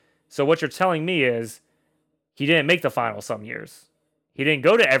like, so what you're telling me is he didn't make the finals some years. He didn't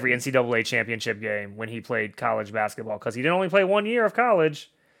go to every NCAA championship game when he played college basketball, because he didn't only play 1 year of college.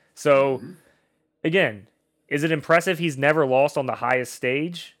 So, again, is it impressive he's never lost on the highest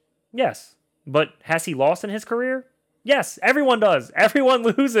stage? Yes. But has he lost in his career? Yes. Everyone does. Everyone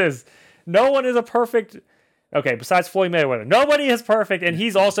loses. No one is a perfect... Okay, besides Floyd Mayweather. Nobody is perfect, and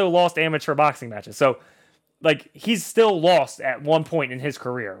he's also lost amateur boxing matches. So, like, he's still lost at one point in his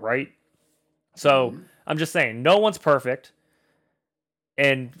career, right? So, I'm just saying, no one's perfect.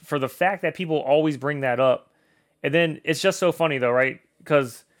 And for the fact that people always bring that up, and then it's just so funny, though, right?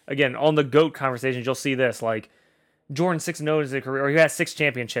 Because, again, on the GOAT conversations, you'll see this, like, Jordan 6-0 in his career, or he has 6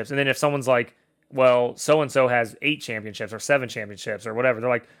 championships. And then if someone's like, well, so-and-so has 8 championships or 7 championships or whatever, they're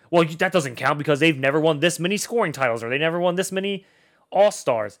like, well, that doesn't count because they've never won this many scoring titles, or they never won this many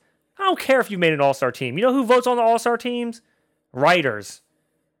All-Stars. I don't care if you made an All-Star team. You know who votes on the All-Star teams? Writers.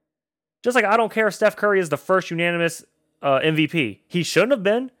 Just like I don't care if Steph Curry is the first unanimous MVP. He shouldn't have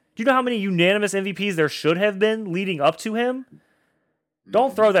been. Do you know how many unanimous MVPs there should have been leading up to him?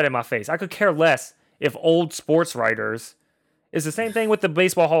 Don't throw that in my face. I could care less if old sports writers... It's the same thing with the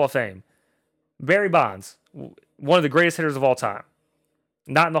Baseball Hall of Fame. Barry Bonds, one of the greatest hitters of all time.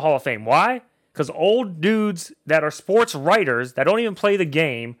 Not in the Hall of Fame. Why? Because old dudes that are sports writers that don't even play the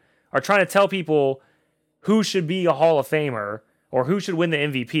game are trying to tell people who should be a Hall of Famer or who should win the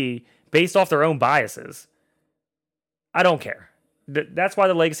MVP based off their own biases. I don't care. That's why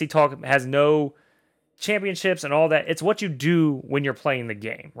the legacy talk has no championships and all that. It's what you do when you're playing the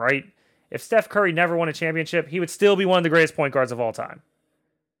game, right? If Steph Curry never won a championship, he would still be one of the greatest point guards of all time.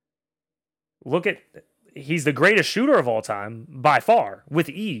 He's the greatest shooter of all time by far, with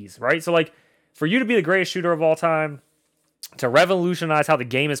ease, right? So, like, for you to be the greatest shooter of all time, to revolutionize how the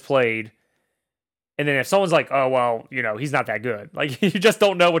game is played, and then if someone's like, oh, well, you know, he's not that good. Like, you just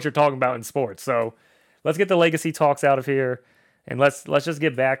don't know what you're talking about in sports. So, let's get the legacy talks out of here, and let's just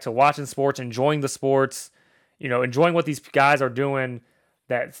get back to watching sports, enjoying the sports, you know, enjoying what these guys are doing,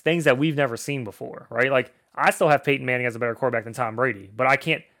 that things that we've never seen before, right? Like, I still have Peyton Manning as a better quarterback than Tom Brady, but I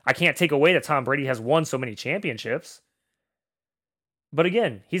can't take away that Tom Brady has won so many championships. But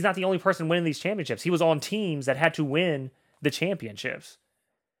again, he's not the only person winning these championships. He was on teams that had to win the championships.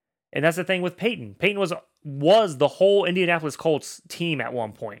 And that's the thing with Peyton. Peyton was the whole Indianapolis Colts team at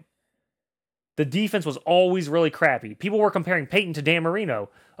one point. The defense was always really crappy. People were comparing Peyton to Dan Marino.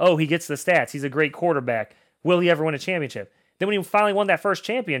 Oh, he gets the stats. He's a great quarterback. Will he ever win a championship? Then when he finally won that first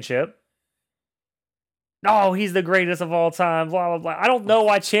championship, oh, he's the greatest of all time, blah, blah, blah. I don't know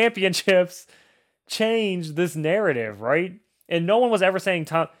why championships change this narrative, right? And no one was ever saying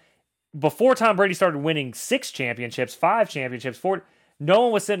before Tom Brady started winning 6 championships, 5 championships, 4, no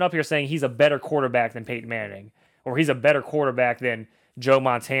one was sitting up here saying he's a better quarterback than Peyton Manning, or he's a better quarterback than Joe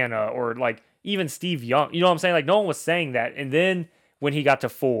Montana, or like even Steve Young. You know what I'm saying? Like, no one was saying that. And then when he got to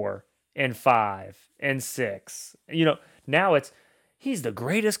 4 and 5 and 6, you know, now he's the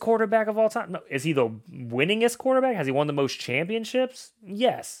greatest quarterback of all time. No, is he the winningest quarterback? Has he won the most championships?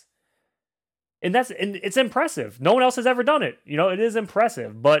 Yes. And it's impressive. No one else has ever done it. You know, it is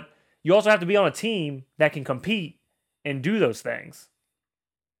impressive. But you also have to be on a team that can compete and do those things.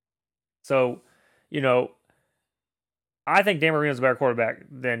 So, you know, I think Dan Marino's a better quarterback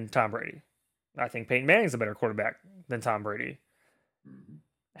than Tom Brady. I think Peyton Manning's a better quarterback than Tom Brady. Mhm.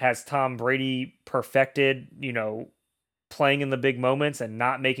 Has Tom Brady perfected, playing in the big moments and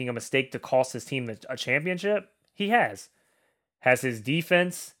not making a mistake to cost his team a championship? He has. Has his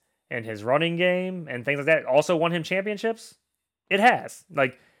defense and his running game and things like that also won him championships? It has.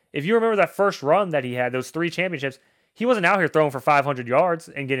 Like, if you remember that first run that he had, those 3 championships, he wasn't out here throwing for 500 yards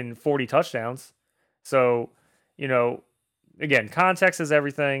and getting 40 touchdowns. So, you know, again, context is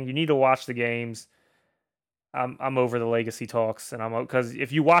everything. You need to watch the games. I'm over the legacy talks, and I'm because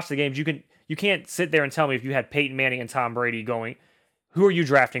if you watch the games, you can't sit there and tell me if you had Peyton Manning and Tom Brady going, who are you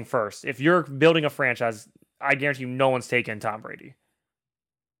drafting first? If you're building a franchise, I guarantee you no one's taking Tom Brady.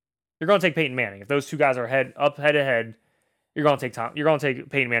 You're going to take Peyton Manning. If those two guys are head to head, you're going to take Tom. You're going to take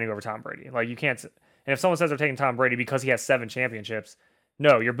Peyton Manning over Tom Brady. Like you can't. And if someone says they're taking Tom Brady because he has 7 championships,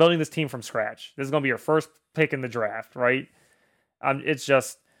 no, you're building this team from scratch. This is going to be your first pick in the draft, right? It's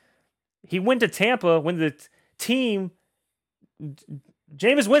just he went to Tampa when the team.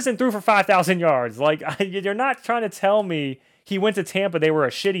 Jameis Winston threw for 5,000 yards. Like you're not trying to tell me he went to Tampa. They were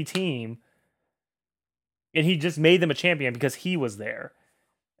a shitty team, and he just made them a champion because he was there.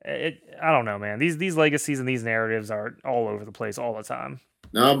 I don't know, man. These legacies and these narratives are all over the place all the time.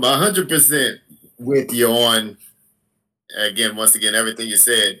 No, I'm 100% with you on, again, once again, everything you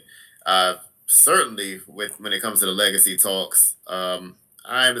said. Certainly, with when it comes to the legacy talks, I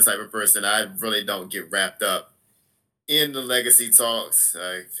am the type of person I really don't get wrapped up in the legacy talks.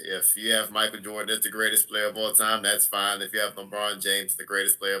 If you have Michael Jordan as the greatest player of all time, that's fine. If you have LeBron James, the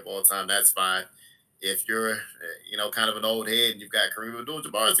greatest player of all time, that's fine. If you're, kind of an old head and you've got Kareem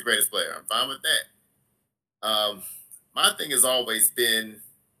Abdul-Jabbar as the greatest player, I'm fine with that. My thing has always been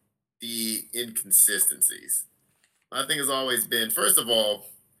the inconsistencies. My thing has always been, first of all,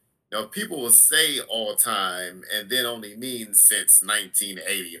 people will say all time and then only mean since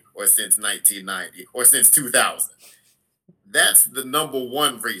 1980 or since 1990 or since 2000. That's the number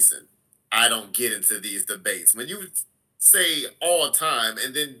one reason I don't get into these debates. When you say all time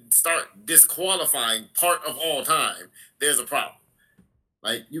and then start disqualifying part of all time, there's a problem.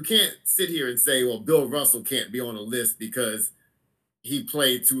 Like you can't sit here and say, well, Bill Russell can't be on a list because he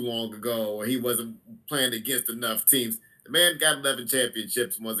played too long ago or he wasn't playing against enough teams. The man got 11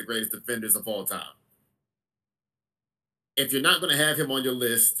 championships and was the greatest defenders of all time. If you're not going to have him on your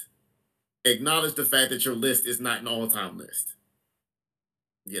list, acknowledge the fact that your list is not an all-time list.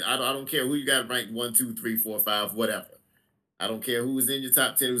 Yeah, I don't care who you got ranked 1, 2, 3, 4, 5, whatever. I don't care who's in your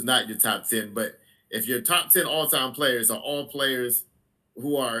top 10, who's not in your top 10. But if your top 10 all-time players are all players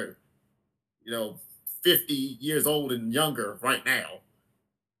who are, you know, 50 years old and younger right now,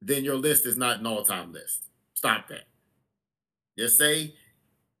 then your list is not an all-time list. Stop that. Just say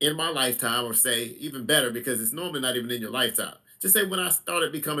in my lifetime, or say even better, because it's normally not even in your lifetime. Just say when I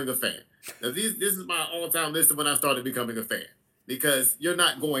started becoming a fan. Now, this is my all-time list of when I started becoming a fan, because you're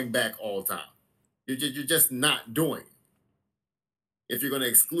not going back all time. You're just not doing it. If you're going to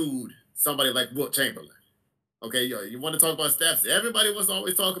exclude somebody like Wilt Chamberlain, okay, you want to talk about stats? Everybody wants to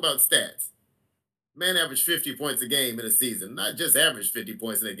always talk about stats. Man averaged 50 points a game in a season. Not just averaged 50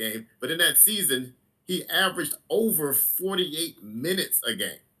 points in a game, but in that season, he averaged over 48 minutes a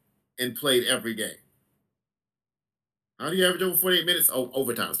game and played every game. How do you average over 48 minutes? Oh,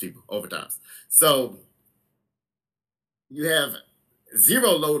 overtimes, people, overtimes. So you have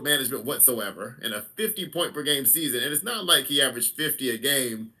zero load management whatsoever in a 50 point per game season. And it's not like he averaged 50 a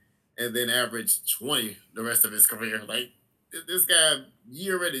game and then averaged 20 the rest of his career. Like this guy,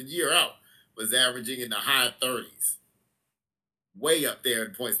 year in and year out, was averaging in the high 30s, way up there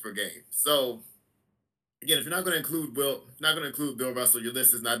in points per game. So again, if you're not going to include Bill Russell, your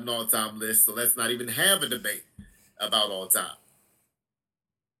list is not an all-time list. So let's not even have a debate about all time.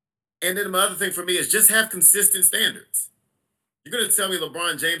 And then the other thing for me is just have consistent standards. You're going to tell me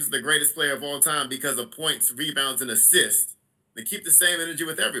LeBron James is the greatest player of all time because of points, rebounds, and assists. Then keep the same energy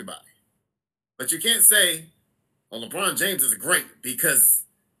with everybody. But you can't say, well, LeBron James is great because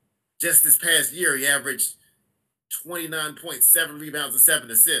just this past year he averaged 29.7 rebounds and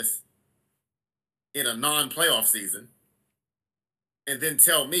 7 assists in a non-playoff season. And then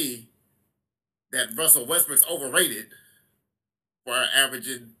tell me that Russell Westbrook's overrated for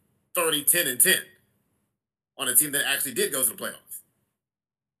averaging 30, 10, and 10 on a team that actually did go to the playoffs.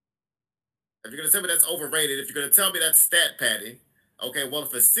 If you're going to tell me that's overrated, if you're going to tell me that's stat padding, okay, well,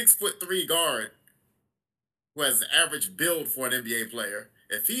 if a 6'3" guard who has average build for an NBA player,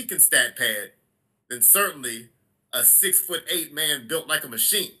 if he can stat pad, then certainly a 6'8" man built like a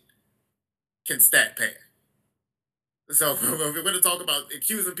machine can stat pad. So if we're going to talk about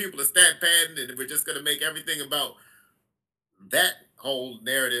accusing people of stat padding and we're just going to make everything about that whole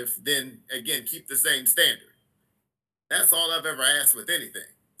narrative, then again, keep the same standard. That's all I've ever asked with anything.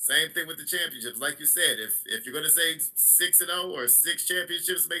 Same thing with the championships. Like you said, if you're going to say 6-0 or 6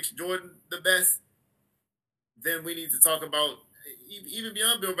 championships makes Jordan the best, then we need to talk about even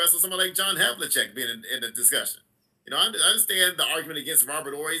beyond Bill Russell, someone like John Havlicek being in the discussion. I understand the argument against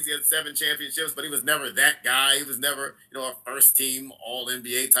Robert Ory. He had 7 championships, but he was never that guy. He was never, a first team All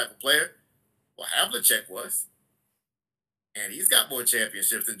NBA type of player. Well, Havlicek was, and he's got more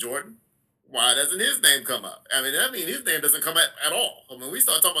championships than Jordan. Why doesn't his name come up? I mean, his name doesn't come up at all. I mean, we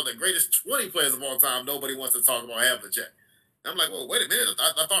start talking about the greatest 20 players of all time. Nobody wants to talk about Havlicek. I'm like, well, wait a minute.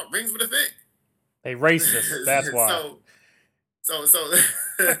 I thought rings were the thing. They racist. That's why. So,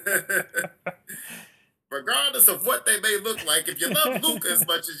 regardless of what they may look like, if you love Luka as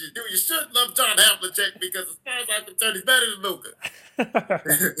much as you do, you should love John Havlicek because, as far as I'm concerned, he's better than Luka.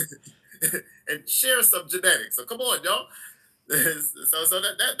 And share some genetics. So come on, y'all. So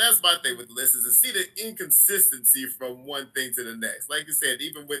that's my thing with the list is to see the inconsistency from one thing to the next. Like you said,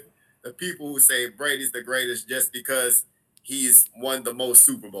 even with the people who say Brady's the greatest just because he's won the most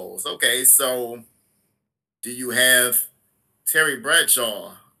Super Bowls. Okay, so do you have Terry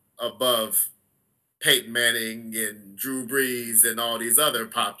Bradshaw above Peyton Manning and Drew Brees and all these other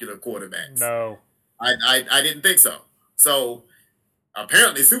popular quarterbacks? No. I didn't think so. So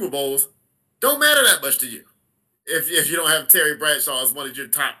apparently Super Bowls don't matter that much to you if you don't have Terry Bradshaw as one of your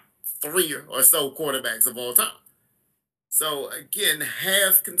top 3 or so quarterbacks of all time. So again,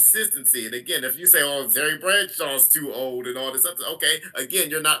 have consistency. And again, if you say, "Oh, Terry Bradshaw's too old" and all this other, okay, again,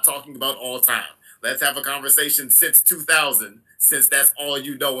 you're not talking about all time. Let's have a conversation since 2000, since that's all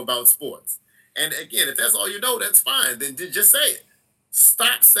you know about sports. And again, if that's all you know, that's fine. Then just say it.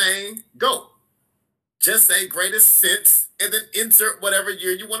 Stop saying go. Just say greatest since, and then insert whatever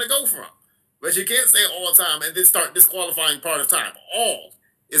year you want to go from. But you can't say all time and then start disqualifying part of time. All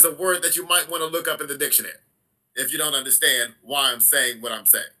is a word that you might want to look up in the dictionary if you don't understand why I'm saying what I'm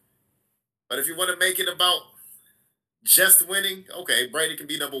saying. But if you want to make it about just winning, okay, Brady can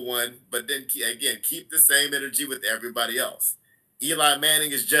be number 1, but then again, keep the same energy with everybody else. Eli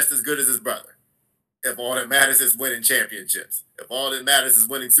Manning is just as good as his brother. If all that matters is winning championships, if all that matters is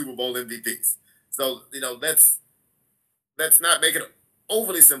winning Super Bowl MVPs. So, let's not make it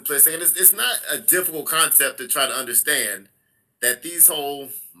overly simplistic. And it's not a difficult concept to try to understand that these whole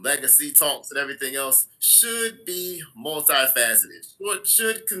legacy talks and everything else should be multifaceted.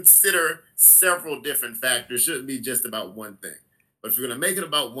 Should consider several different factors. Shouldn't be just about one thing. But if you're going to make it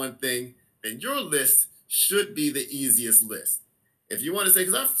about one thing, then your list should be the easiest list. If you want to say,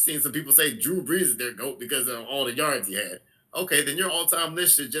 because I've seen some people say Drew Brees is their GOAT because of all the yards he had. Okay, then your all-time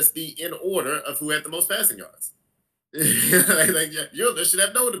list should just be in order of who had the most passing yards. Like your list should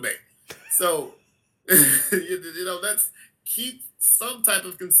have no debate. So, let's keep some type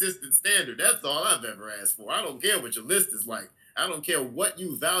of consistent standard. That's all I've ever asked for. I don't care what your list is like. I don't care what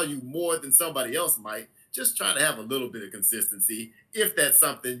you value more than somebody else might. Just try to have a little bit of consistency if that's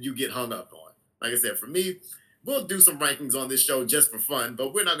something you get hung up on. Like I said, for me, we'll do some rankings on this show just for fun,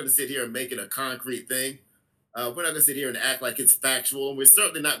 but we're not going to sit here and make it a concrete thing. We're not going to sit here and act like it's factual, and we're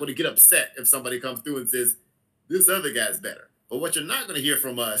certainly not going to get upset if somebody comes through and says, this other guy's better. But what you're not going to hear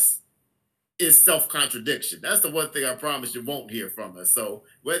from us is self-contradiction. That's the one thing I promise you won't hear from us. So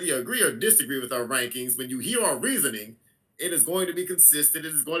whether you agree or disagree with our rankings, when you hear our reasoning, it is going to be consistent,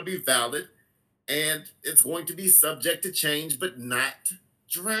 it is going to be valid, and it's going to be subject to change, but not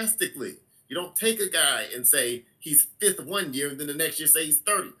drastically. You don't take a guy and say he's 5th one year and then the next year say he's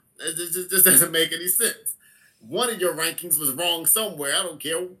 30. It just doesn't make any sense. One of your rankings was wrong somewhere. I don't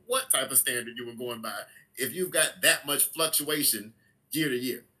care what type of standard you were going by if you've got that much fluctuation year to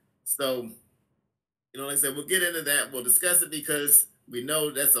year. So, like I said, we'll get into that. We'll discuss it because we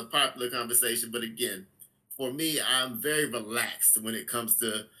know that's a popular conversation. But again, for me, I'm very relaxed when it comes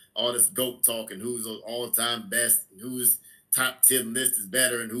to all this GOAT talk and who's all-time best and whose top 10 list is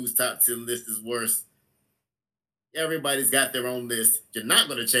better and whose top 10 list is worse. Everybody's got their own list. You're not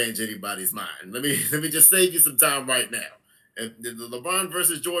going to change anybody's mind. Let me just save you some time right now. If the LeBron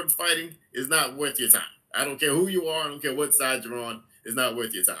versus Jordan fighting is not worth your time. I don't care who you are. I don't care what side you're on. It's not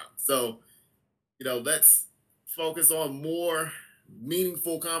worth your time. So, let's focus on more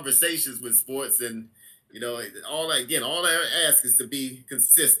meaningful conversations with sports. And, all I ask is to be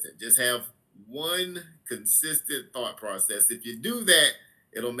consistent. Just have one consistent thought process. If you do that,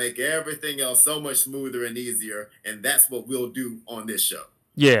 it'll make everything else so much smoother and easier. And that's what we'll do on this show.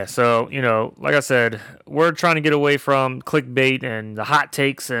 Yeah, so, like I said, we're trying to get away from clickbait and the hot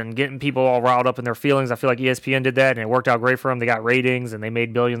takes and getting people all riled up in their feelings. I feel like ESPN did that, and it worked out great for them. They got ratings, and they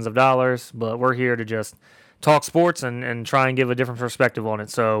made billions of dollars. But we're here to just talk sports and try and give a different perspective on it.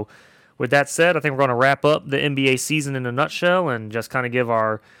 So, with that said, I think we're going to wrap up the NBA season in a nutshell and just kind of give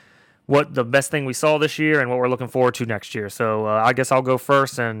our what the best thing we saw this year and what we're looking forward to next year. So, I guess I'll go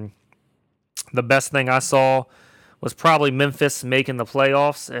first. And the best thing I saw was probably Memphis making the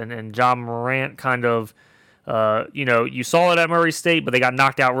playoffs and Ja Morant kind of. You saw it at Murray State, but they got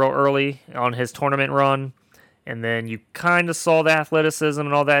knocked out real early on his tournament run. And then you kind of saw the athleticism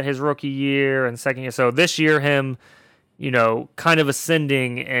and all that his rookie year and second year. So this year, him, kind of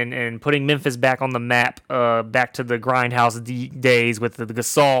ascending and putting Memphis back on the map, back to the grindhouse days with the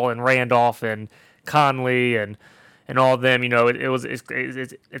Gasol and Randolph and Conley and all of them.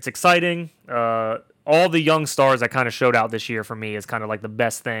 It's exciting. All the young stars that kind of showed out this year for me is kind of like the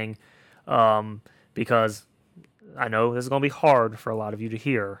best thing, because I know this is going to be hard for a lot of you to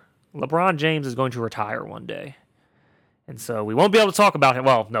hear. LeBron James is going to retire one day. And so we won't be able to talk about him.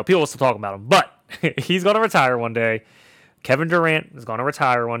 Well, no, people will still talk about him, but he's going to retire one day. Kevin Durant is going to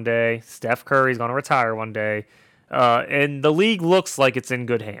retire one day. Steph Curry is going to retire one day. And the league looks like it's in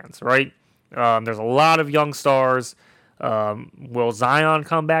good hands, right? There's a lot of young stars. Will Zion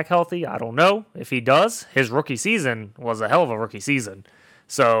come back healthy? I don't know. If he does, his rookie season was a hell of a rookie season.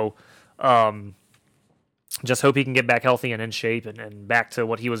 So, just hope he can get back healthy and in shape and back to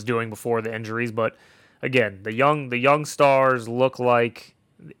what he was doing before the injuries. But again, the young stars look like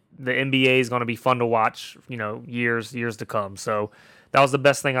the NBA is going to be fun to watch, years to come. So that was the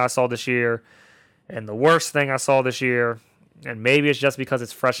best thing I saw this year. And the worst thing I saw this year, and maybe it's just because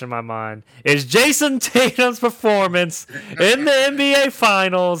it's fresh in my mind, is Jason Tatum's performance in the NBA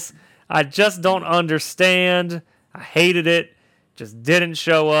Finals. I just don't understand. I hated it. Just didn't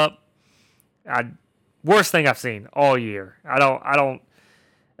show up. Worst thing I've seen all year. I don't.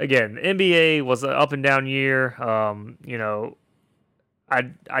 Again, the NBA was an up and down year. I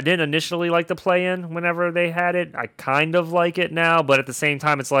didn't initially like the play-in whenever they had it. I kind of like it now, but at the same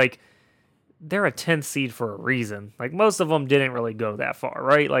time, it's like they're a 10th seed for a reason. Like most of them didn't really go that far,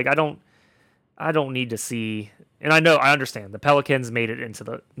 right? Like I don't need to see. And I understand the Pelicans made it into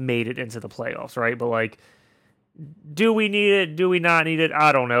the playoffs, right? But like, do we need it? Do we not need it?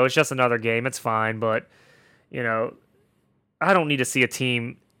 I don't know. It's just another game. It's fine, but I don't need to see a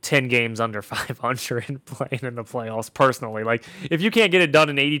team 10 games under 500 playing in the playoffs personally. Like if you can't get it done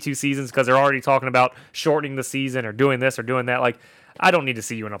in 82 seasons because they're already talking about shortening the season or doing this or doing that, like I don't need to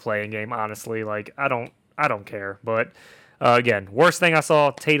see you in a playing game, honestly. Like I don't care. But again, worst thing I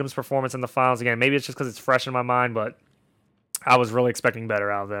saw, Tatum's performance in the finals. Again, maybe it's just because it's fresh in my mind, but I was really expecting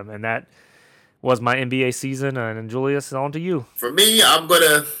better out of them. And that was my NBA season. And Julius, on to you. For me, I'm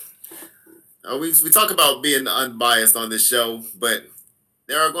gonna. We talk about being unbiased on this show, but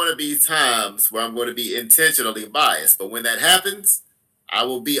there are going to be times where I'm going to be intentionally biased. But when that happens, I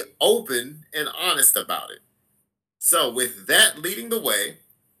will be open and honest about it. So, with that leading the way,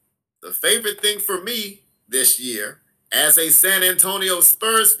 the favorite thing for me this year, as a San Antonio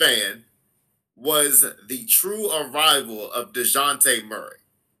Spurs fan, was the true arrival of DeJounte Murray.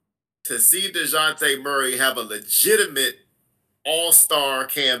 To see DeJounte Murray have a legitimate all-star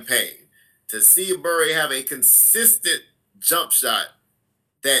campaign, to see Murray have a consistent jump shot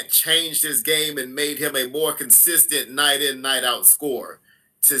that changed his game and made him a more consistent night in, night out scorer,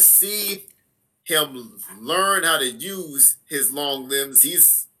 to see him learn how to use his long limbs.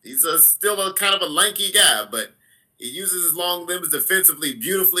 He's still a kind of a lanky guy, but he uses his long limbs defensively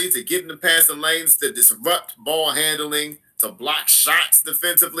beautifully to get in the passing lanes, to disrupt ball handling, to block shots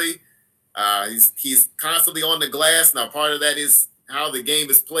defensively. He's constantly on the glass. Now, part of that is how the game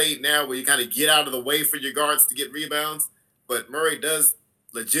is played now, where you kind of get out of the way for your guards to get rebounds. But Murray does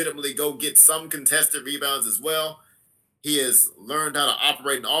legitimately go get some contested rebounds as well. He has learned how to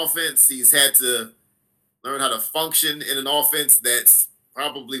operate an offense. He's had to learn how to function in an offense that's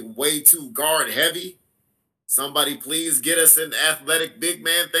probably way too guard heavy. Somebody please get us an athletic big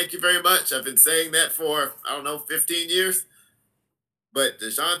man. Thank you very much. I've been saying that for, 15 years. But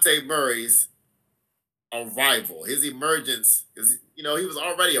DeJounte Murray's arrival, his emergence, because, he was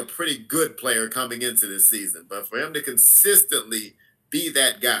already a pretty good player coming into this season. But for him to consistently be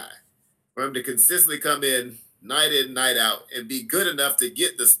that guy, for him to consistently come in, night out, and be good enough to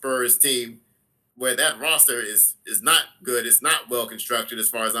get the Spurs team where that roster is not good. It's not well constructed as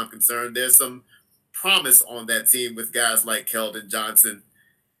far as I'm concerned. There's some promise on that team with guys like Keldon Johnson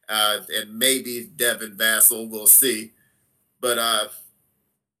and maybe Devin Vassell. We'll see. But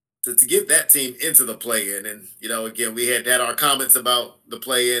to get that team into the play-in, and, again, we had our comments about the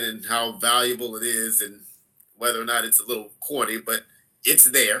play-in and how valuable it is and whether or not it's a little corny, but it's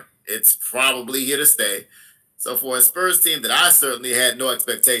there. It's probably here to stay. So for a Spurs team that I certainly had no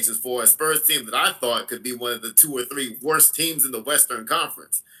expectations for, a Spurs team that I thought could be one of the two or three worst teams in the Western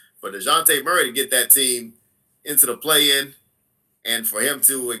Conference, for DeJounte Murray to get that team into the play-in and for him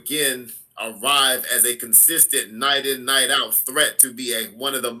to again arrive as a consistent night in, night out threat to be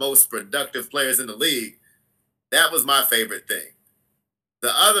one of the most productive players in the league, that was my favorite thing.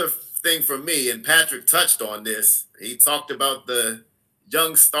 The other thing for me, and Patrick touched on this, he talked about the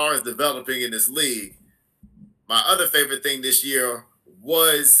young stars developing in this league. My other favorite thing this year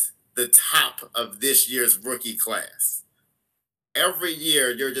was the top of this year's rookie class. Every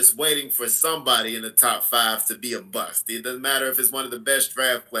year, you're just waiting for somebody in the top five to be a bust. It doesn't matter if it's one of the best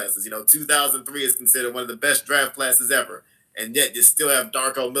draft classes. 2003 is considered one of the best draft classes ever. And yet you still have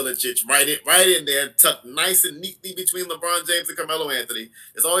Darko Milicic right in there, tucked nice and neatly between LeBron James and Carmelo Anthony.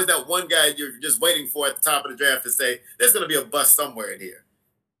 There's always that one guy you're just waiting for at the top of the draft to say, there's going to be a bust somewhere in here.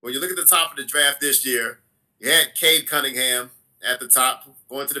 When you look at the top of the draft this year, you had Cade Cunningham at the top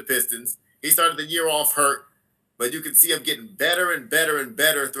going to the Pistons. He started the year off hurt, but you can see him getting better and better and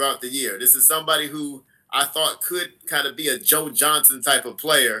better throughout the year. This is somebody who I thought could kind of be a Joe Johnson type of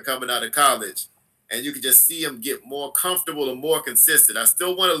player coming out of college. And you can just see him get more comfortable and more consistent. I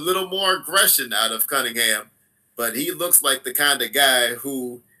still want a little more aggression out of Cunningham, but he looks like the kind of guy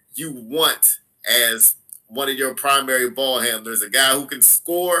who you want as one of your primary ball handlers, a guy who can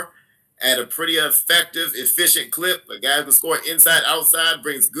score at a pretty effective, efficient clip, a guy who can score inside, outside,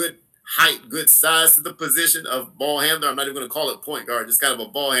 brings good height, good size to the position of ball handler. I'm not even going to call it point guard, just kind of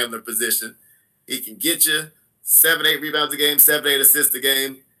a ball handler position. He can get you 7-8 rebounds a game, 7-8 assists a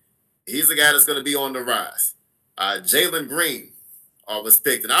game. He's a guy that's going to be on the rise. Jalen Green was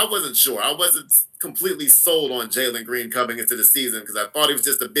picked, and I wasn't sure. I wasn't completely sold on Jalen Green coming into the season because I thought he was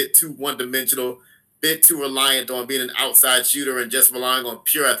just a bit too one-dimensional, bit too reliant on being an outside shooter and just relying on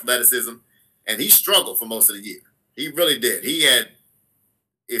pure athleticism. And he struggled for most of the year. He really did. He had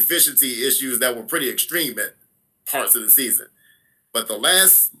efficiency issues that were pretty extreme at parts of the season. But the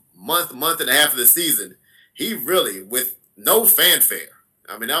last month and a half of the season, he really, with no fanfare,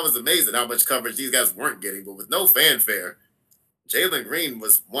 I mean, that was amazing how much coverage these guys weren't getting, but with no fanfare, Jalen Green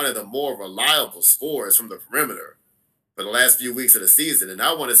was one of the more reliable scorers from the perimeter for the last few weeks of the season. And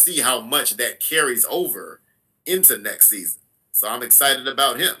I want to see how much that carries over into next season. So I'm excited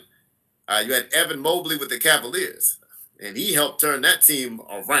about him. You had Evan Mobley with the Cavaliers, and he helped turn that team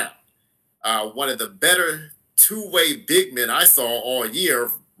around. One of the better two-way big men I saw all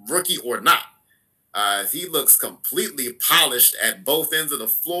year, rookie or not. He looks completely polished at both ends of the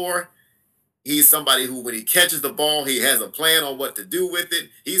floor. He's somebody who, when he catches the ball, he has a plan on what to do with it.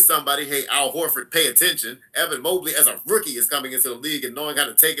 He's somebody, hey, Al Horford, pay attention. Evan Mobley, as a rookie, is coming into the league and knowing how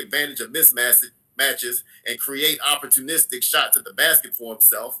to take advantage of mismatches and create opportunistic shots at the basket for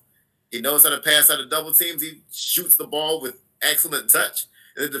himself. He knows how to pass out of double teams. He shoots the ball with excellent touch.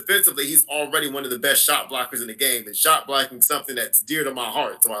 And then defensively, he's already one of the best shot blockers in the game. And shot blocking is something that's dear to my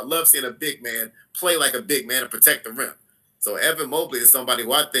heart. So I love seeing a big man play like a big man and protect the rim. So Evan Mobley is somebody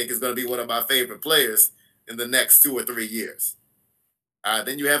who I think is going to be one of my favorite players in the next 2 or 3 years.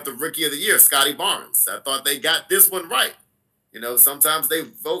 Then you have the Rookie of the Year, Scotty Barnes. I thought they got this one right. Sometimes they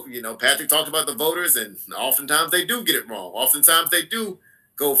vote. Patrick talked about the voters, and oftentimes they do get it wrong. Oftentimes they do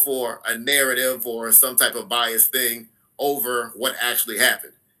go for a narrative or some type of biased thing over what actually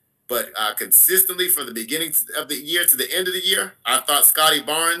happened. But consistently from the beginning of the year to the end of the year, I thought Scotty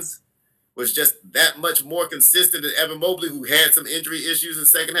Barnes was just that much more consistent than Evan Mobley, who had some injury issues in the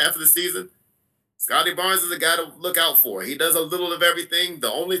second half of the season. Scotty Barnes is a guy to look out for. He does a little of everything.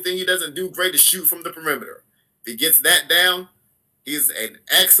 The only thing he doesn't do great is shoot from the perimeter. If he gets that down, he's an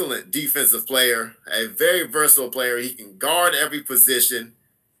excellent defensive player, a very versatile player. He can guard every position.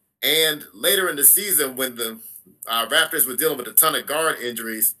 And later in the season, when the Raptors were dealing with a ton of guard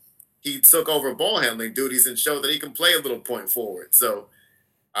injuries, he took over ball handling duties and showed that he can play a little point forward. So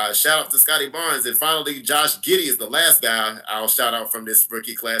shout out to Scotty Barnes. And finally, Josh Giddey is the last guy I'll shout out from this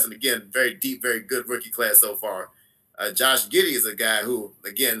rookie class. And again, very deep, very good rookie class so far. Josh Giddey is a guy who,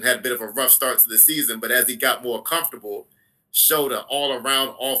 again, had a bit of a rough start to the season, but as he got more comfortable, showed an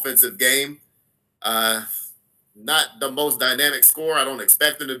all-around offensive game. Not the most dynamic scorer. I don't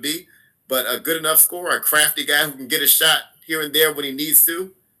expect him to be, but a good enough scorer, a crafty guy who can get a shot here and there when he needs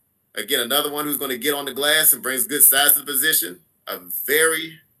to. Again, another one who's going to get on the glass and brings good size to the position. A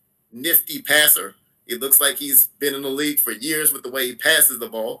very nifty passer. It looks like he's been in the league for years with the way he passes the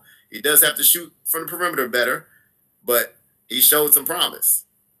ball. He does have to shoot from the perimeter better, but he showed some promise.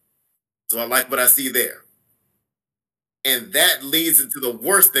 So I like what I see there. And that leads into the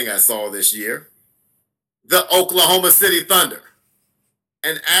worst thing I saw this year, the Oklahoma City Thunder.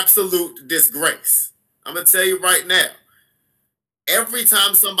 An absolute disgrace. I'm going to tell you right now, every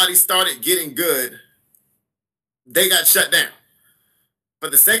time somebody started getting good, they got shut down. For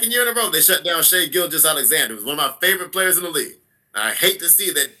the second year in a row, they shut down Shea Gilgeous-Alexander, who's one of my favorite players in the league. I hate to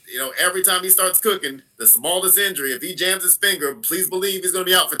see that, every time he starts cooking, the smallest injury, if he jams his finger, please believe he's going to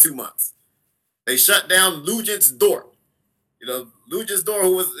be out for 2 months. They shut down Luguentz Dort. Luguentz Dort,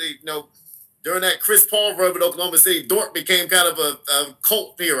 who was, during that Chris Paul run with Oklahoma City, Dort became kind of a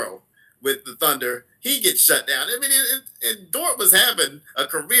cult hero with the Thunder. He gets shut down. I mean, and Dort was having a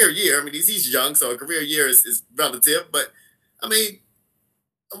career year. I mean, he's young, so a career year is relative. But, I mean,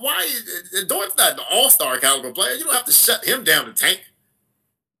 why? Dort's not an all-star caliber player. You don't have to shut him down to tank.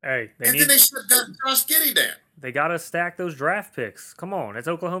 Hey, then they shut down Josh Giddey down. They got to stack those draft picks. Come on, it's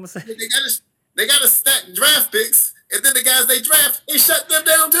Oklahoma City. They got to stack draft picks, and then the guys they draft, they shut them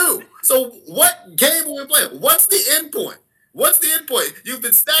down too. So what game are we playing? What's the end point? What's the end point? You've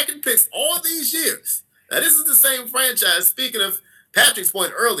been stacking picks all these years. Now, this is the same franchise. Speaking of Patrick's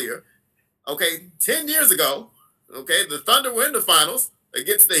point earlier, 10 years ago, the Thunder were in the finals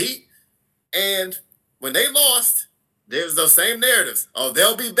against the Heat, and when they lost, there was those same narratives. Oh,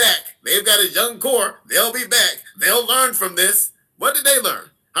 they'll be back. They've got a young core. They'll be back. They'll learn from this. What did they learn?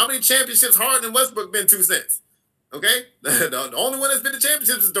 How many championships Harden and Westbrook been to since? The only one that's been to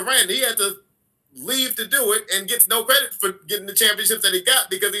championships is Durant. He had to leave to do it and gets no credit for getting the championships that he got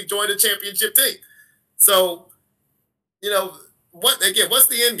because he joined a championship team. So, what's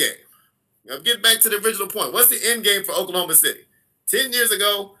the end game? Get back to the original point. What's the end game for Oklahoma City? 10 years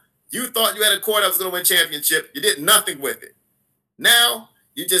ago, you thought you had a core that was going to win championship. You did nothing with it. Now,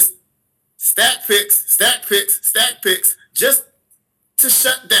 you just stack picks, just to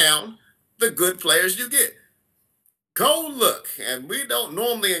shut down the good players you get. Go look, and we don't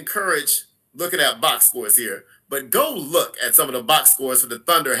normally encourage looking at box scores here, but go look at some of the box scores that the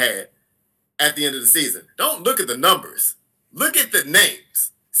Thunder had at the end of the season. Don't look at the numbers. Look at the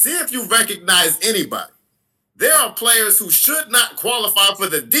names. See if you recognize anybody. There are players who should not qualify for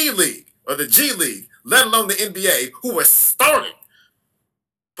the D League or the G League, let alone the NBA, who were starting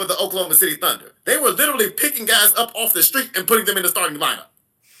for the Oklahoma City Thunder. They were literally picking guys up off the street and putting them in the starting lineup.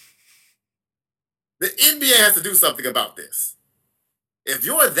 The NBA has to do something about this. If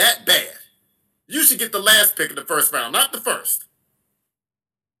you're that bad, you should get the last pick in the first round, not the first.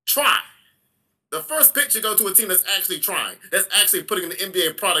 Try. The first pick should go to a team that's actually trying, that's actually putting the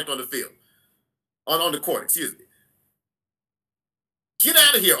NBA product on the field. On the court, excuse me. Get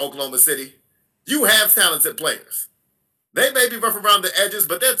out of here, Oklahoma City. You have talented players. They may be rough around the edges,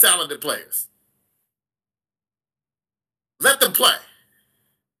 but they're talented players. Let them play.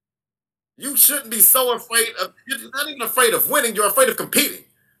 You shouldn't be so afraid of, you're not even afraid of winning, you're afraid of competing.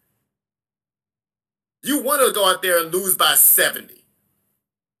 You want to go out there and lose by 70.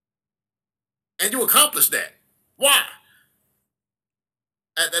 And you accomplish that. Why?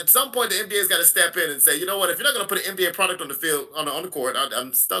 At some point, the NBA's got to step in and say, you know what, if you're not going to put an NBA product on the field, on the court,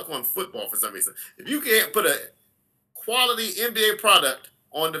 I'm stuck on football for some reason. If you can't put a quality NBA product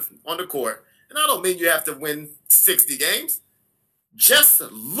on the court, and I don't mean you have to win 60 games, just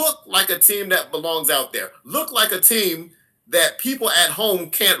look like a team that belongs out there. Look like a team that people at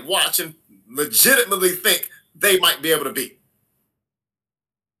home can't watch and legitimately think they might be able to beat.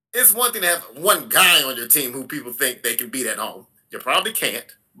 It's one thing to have one guy on your team who people think they can beat at home. You probably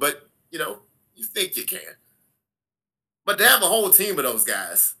can't, but, you think you can. But to have a whole team of those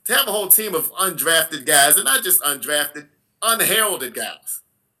guys, to have a whole team of undrafted guys, and not just undrafted, unheralded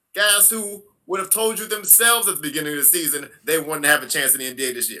guys who would have told you themselves at the beginning of the season they wouldn't have a chance in the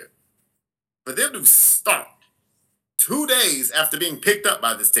NBA this year. For them to start 2 days after being picked up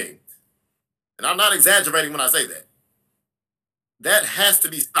by this team, and I'm not exaggerating when I say that, that has to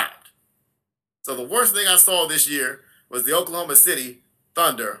be stopped. So the worst thing I saw this year was the Oklahoma City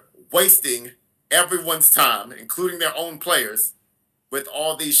Thunder wasting everyone's time, including their own players, with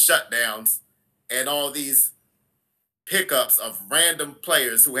all these shutdowns and all these pickups of random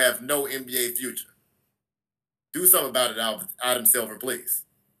players who have no NBA future. Do something about it, Adam Silver, please.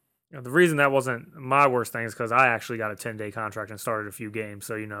 The reason that wasn't my worst thing is because I actually got a 10-day contract and started a few games.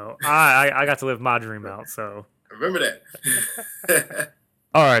 So, I got to live my dream out. So remember that.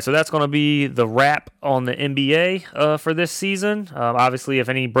 All right, so that's going to be the wrap on the NBA for this season. Obviously, if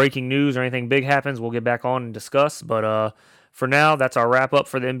any breaking news or anything big happens, we'll get back on and discuss. But for now, that's our wrap-up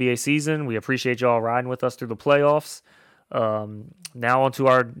for the NBA season. We appreciate y'all riding with us through the playoffs. Now on to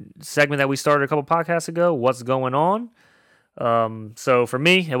our segment that we started a couple podcasts ago, What's Going On? So for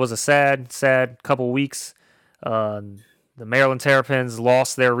me, it was a sad couple weeks. The Maryland Terrapins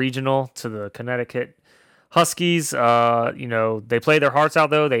lost their regional to the Connecticut Huskies, they played their hearts out,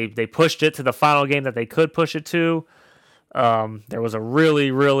 though. They pushed it to the final game that they could push it to. There was a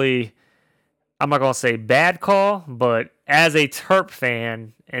really, really, I'm not going to say bad call, but as a Terp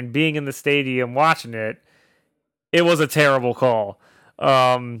fan and being in the stadium watching it, it was a terrible call.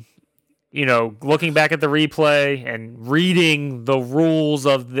 Looking back at the replay and reading the rules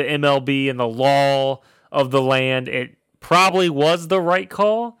of the MLB and the law of the land, it probably was the right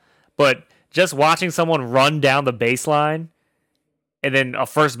call, but just watching someone run down the baseline and then a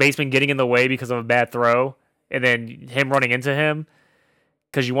first baseman getting in the way because of a bad throw and then him running into him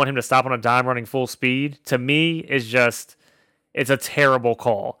because you want him to stop on a dime running full speed, to me, it's a terrible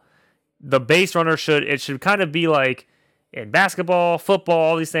call. The base runner should kind of be like in basketball, football,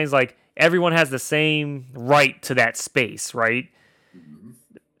 all these things, like everyone has the same right to that space, right?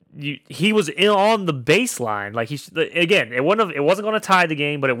 He was on the baseline. Like it wasn't going to tie the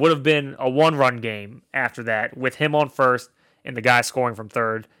game, but it would have been a 1-run game after that with him on first and the guy scoring from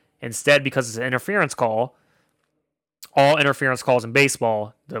third. Instead, because it's an interference call, all interference calls in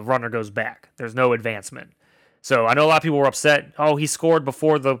baseball, the runner goes back. There's no advancement. So I know a lot of people were upset. Oh, he scored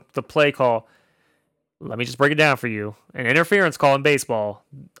before the play call. Let me just break it down for you. An interference call in baseball,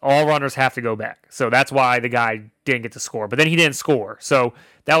 all runners have to go back. So that's why the guy didn't get to score. But then he didn't score. So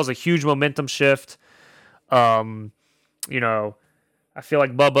that was a huge momentum shift. I feel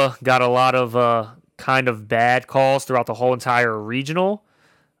like Bubba got a lot of kind of bad calls throughout the whole entire regional.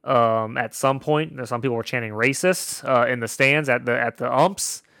 At some point, some people were chanting racist in the stands at the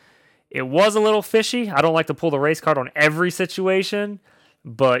umps. It was a little fishy. I don't like to pull the race card on every situation.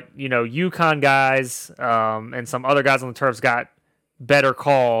 But, UConn guys and some other guys on the Terps got better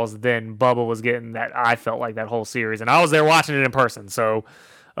calls than Bubba was getting that I felt like that whole series. And I was there watching it in person. So,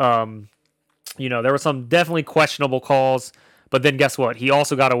 there were some definitely questionable calls. But then guess what? He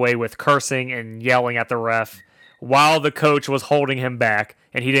also got away with cursing and yelling at the ref while the coach was holding him back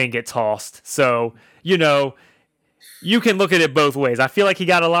and he didn't get tossed. So, you can look at it both ways. I feel like he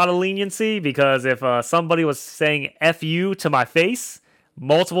got a lot of leniency because if somebody was saying F you to my face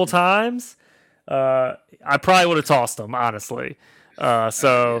multiple times, I probably would have tossed him, honestly. But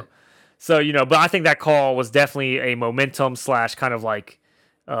I think that call was definitely a momentum / kind of like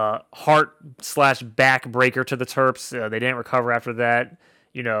heart / back breaker to the Terps. They didn't recover after that.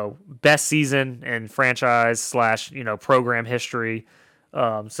 Best season in franchise / program history. It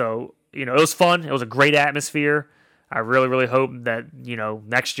was fun. It was a great atmosphere. I really, really hope that,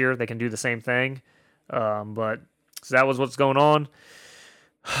 next year they can do the same thing. So that was what's going on.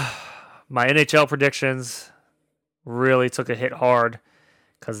 My NHL predictions really took a hit hard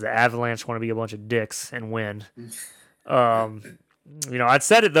because the Avalanche want to be a bunch of dicks and win. I'd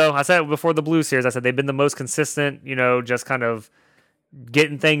said it, though. I said it before the Blues series. I said they've been the most consistent, just kind of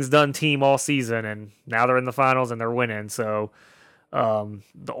getting things done team all season, and now they're in the finals and they're winning. So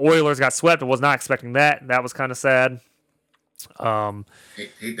the Oilers got swept. I was not expecting that. That was kind of sad.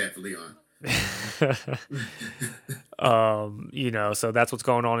 Hate that for Leon. So that's what's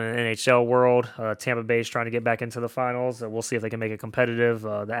going on in the NHL world. Tampa Bay is trying to get back into the finals. We'll see if they can make it competitive.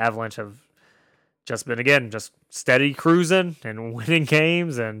 The Avalanche have just been, just steady cruising and winning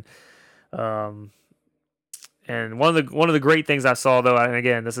games. And one of the great things I saw, though, and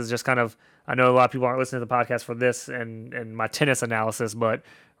again, this is just kind of, I know a lot of people aren't listening to the podcast for this and my tennis analysis, but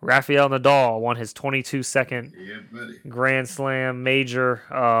Rafael Nadal won his 22-second Grand Slam major.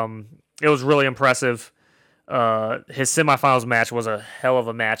 It was really impressive. His semifinals match was a hell of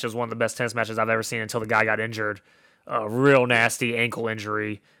a match. It was one of the best tennis matches I've ever seen until the guy got injured. A real nasty ankle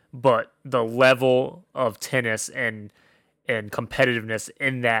injury. But the level of tennis and competitiveness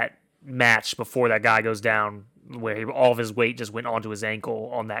in that match before that guy goes down, where all of his weight just went onto his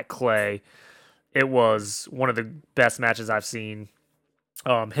ankle on that clay, it was one of the best matches I've seen.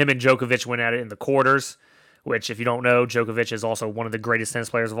 Him and Djokovic went at it in the quarters, which, if you don't know, Djokovic is also one of the greatest tennis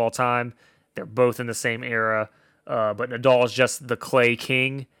players of all time. They're both in the same era, but Nadal is just the clay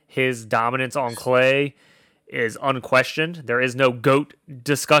king. His dominance on clay is unquestioned. There is no GOAT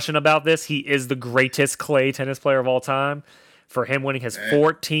discussion about this. He is the greatest clay tennis player of all time. For him winning his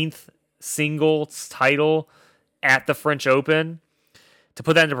 14th singles title at the French Open, to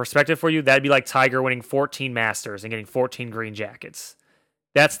put that into perspective for you, that'd be like Tiger winning 14 Masters and getting 14 green jackets.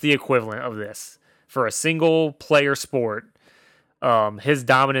 That's the equivalent of this. For a single player sport, his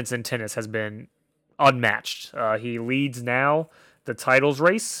dominance in tennis has been unmatched. He leads now the titles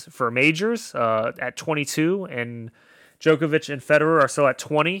race for majors at 22, and Djokovic and Federer are still at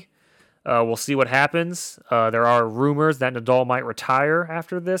 20. We'll see what happens. There are rumors that Nadal might retire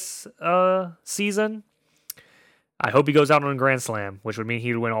after this season. I hope he goes out on a Grand Slam, which would mean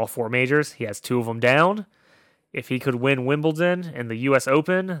he would win all 4 majors. He has 2 of them down. if he could win Wimbledon and the U.S.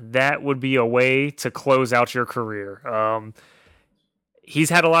 Open, that would be a way to close out your career. He's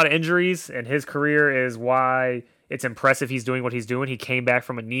had a lot of injuries, and his career is why it's impressive he's doing what he's doing. He came back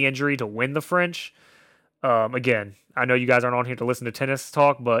from a knee injury to win the French. Again, I know you guys aren't on here to listen to tennis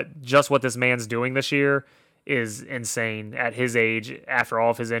talk, but just what this man's doing this year is insane at his age after all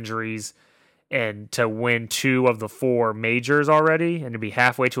of his injuries, and to win 2 of the 4 majors already and to be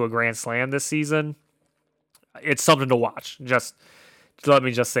halfway to a Grand Slam this season, it's something to watch. Just let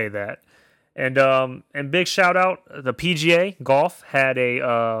me just say that. And big shout out, the PGA golf had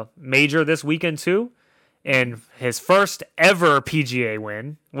a major this weekend too, and his first ever PGA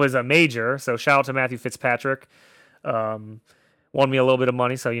win was a major. So shout out to Matthew Fitzpatrick. Won me a little bit of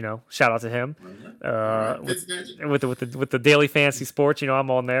money, so shout out to him. With the daily fantasy sports,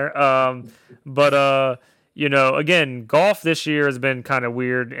 I'm on there. But again, golf this year has been kind of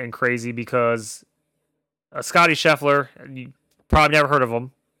weird and crazy because Scotty Scheffler, you probably never heard of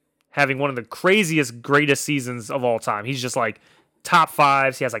him, having one of the craziest, greatest seasons of all time. He's just like top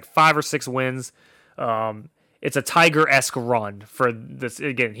 5s. He has like 5 or 6 wins. It's a Tiger-esque run for this.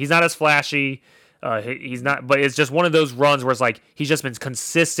 Again, he's not as flashy. He's not, but it's just one of those runs where it's like he's just been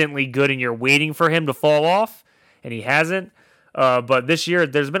consistently good, and you're waiting for him to fall off, and he hasn't. But this year,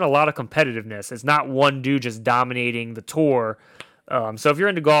 there's been a lot of competitiveness. It's not one dude just dominating the tour. So if you're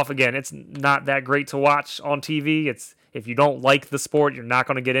into golf, again, it's not that great to watch on TV. If you don't like the sport, you're not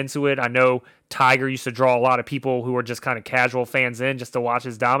going to get into it. I know Tiger used to draw a lot of people who were just kind of casual fans in just to watch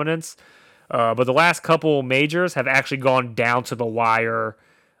his dominance. But the last couple majors have actually gone down to the wire.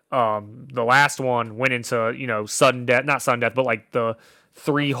 The last one went into, sudden death, not sudden death, but like the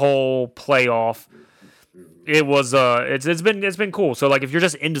 3-hole playoff. It was it's been cool. So like if you're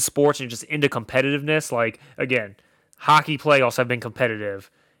just into sports and you're just into competitiveness, like again, hockey playoffs have been competitive.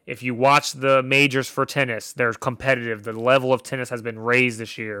 If you watch the majors for tennis, they're competitive. The level of tennis has been raised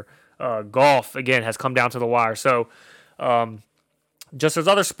this year. Golf, again, has come down to the wire. So just there's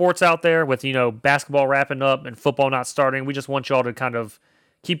other sports out there with, basketball wrapping up and football not starting. We just want y'all to kind of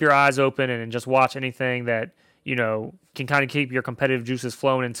keep your eyes open and just watch anything that, can kind of keep your competitive juices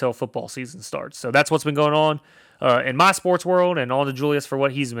flowing until football season starts. So that's what's been going on in my sports world, and on to Julius for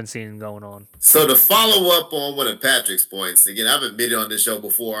what he's been seeing going on. So to follow up on one of Patrick's points, again, I've admitted on this show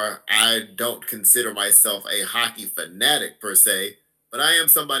before, I don't consider myself a hockey fanatic per se, but I am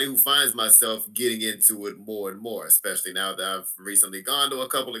somebody who finds myself getting into it more and more, especially now that I've recently gone to a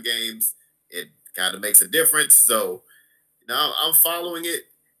couple of games. It kind of makes a difference. So, I'm following it.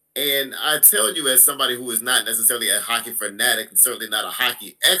 And I tell you, as somebody who is not necessarily a hockey fanatic and certainly not a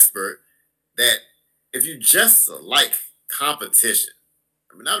hockey expert, that if you just like competition,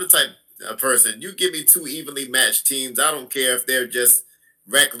 I'm the type of person, you give me 2 evenly matched teams. I don't care if they're just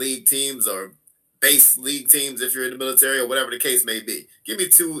rec league teams or base league teams, if you're in the military or whatever the case may be. Give me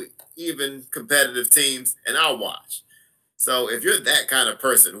 2 even competitive teams and I'll watch. So if you're that kind of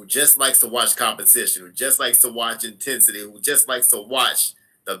person who just likes to watch competition, who just likes to watch intensity, who just likes to watch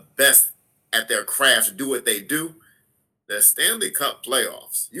the best at their craft do what they do, the Stanley Cup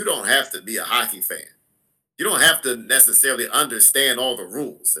playoffs, you don't have to be a hockey fan. You don't have to necessarily understand all the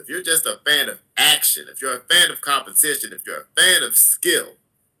rules. If you're just a fan of action, if you're a fan of competition, if you're a fan of skill,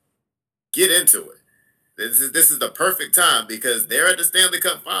 get into it. This is the perfect time because they're at the Stanley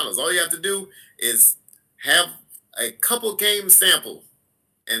Cup Finals. All you have to do is have a couple games sample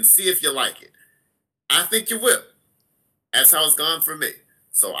and see if you like it. I think you will. That's how it's gone for me.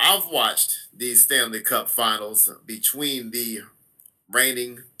 So I've watched these Stanley Cup Finals between the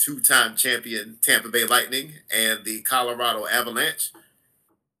reigning 2-time champion Tampa Bay Lightning and the Colorado Avalanche.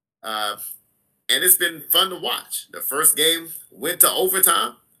 And it's been fun to watch. The first game went to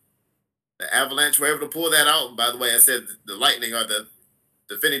overtime. The Avalanche were able to pull that out. And by the way, I said the Lightning are the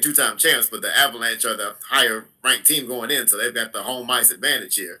defending 2-time champs, but the Avalanche are the higher ranked team going in, so they've got the home ice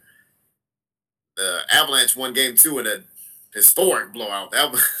advantage here. The Avalanche won game 2 in a historic blowout.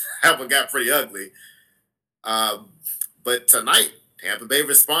 That one got pretty ugly. But tonight, Tampa Bay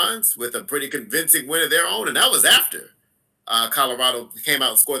responds with a pretty convincing win of their own, and that was after Colorado came out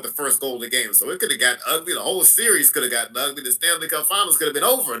and scored the first goal of the game. So it could have gotten ugly. The whole series could have gotten ugly. The Stanley Cup Finals could have been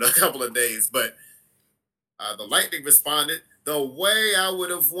over in a couple of days. But the Lightning responded the way I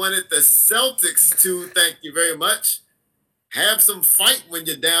would have wanted the Celtics to, thank you very much. Have some fight when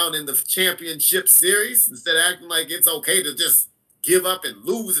you're down in the championship series instead of acting like it's okay to just give up and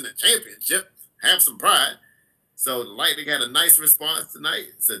lose in the championship. Have some pride. So the Lightning had a nice response tonight.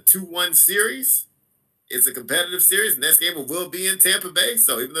 It's a 2-1 series. It's a competitive series. The next game will be in Tampa Bay.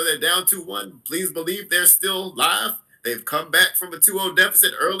 So even though they're down 2-1, please believe they're still live. They've come back from a 2-0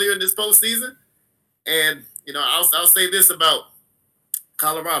 deficit earlier in this postseason. And I'll say this about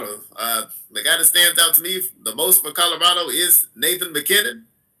Colorado. The guy that stands out to me the most for Colorado is Nathan McKinnon.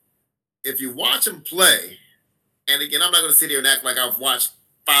 If you watch him play, and again, I'm not going to sit here and act like I've watched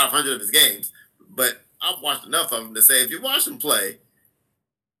 500 of his games, but I've watched enough of him to say if you watch him play,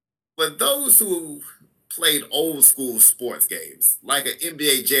 for those who played old school sports games, like an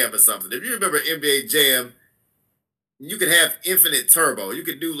NBA Jam or something, if you remember NBA Jam, you could have infinite turbo. You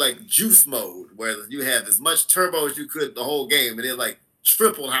could do like juice mode, where you have as much turbo as you could the whole game, and it like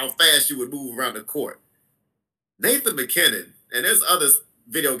tripled how fast you would move around the court. Nathan McKinnon, and there's other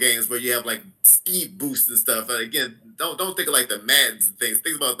video games where you have like speed boosts and stuff. And again, don't think of like the Maddens and things.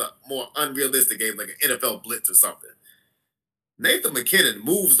 Think about the more unrealistic games like an NFL Blitz or something. Nathan McKinnon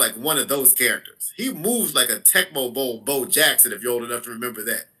moves like one of those characters. He moves like a Tecmo Bowl Bo Jackson, if you're old enough to remember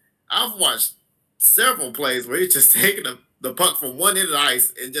that. I've watched several plays where he's just taking the puck from one end of the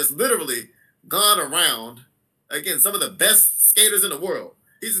ice and just literally gone around. Again, some of the best skaters in the world.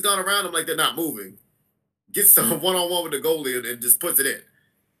 He's just gone around them like they're not moving. Gets some one on one with the goalie and just puts it in.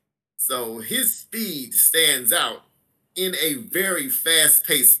 So his speed stands out in a very fast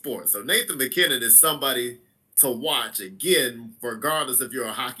paced sport. So Nathan McKinnon is somebody to watch again, regardless if you're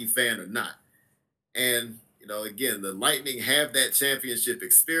a hockey fan or not. And, again, the Lightning have that championship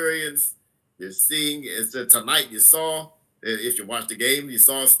experience. You're seeing it's tonight you saw, if you watched the game, you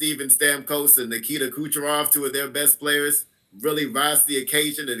saw Steven Stamkos and Nikita Kucherov, two of their best players, really rise to the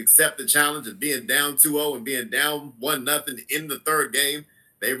occasion and accept the challenge of being down 2-0 and being down 1-0 in the third game.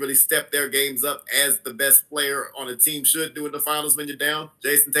 They really stepped their games up as the best player on a team should do in the finals when you're down,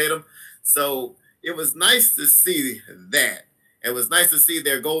 Jason Tatum. So it was nice to see that. It was nice to see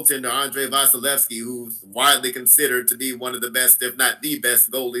their goaltender, Andrei Vasilevsky, who's widely considered to be one of the best, if not the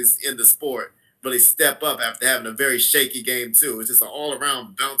best goalies in the sport, really step up after having a very shaky game too. It's just an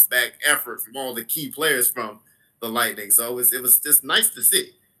all-around bounce back effort from all the key players from the Lightning. So it was just nice to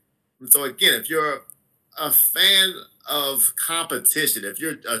see. And so again, if you're a fan of competition, if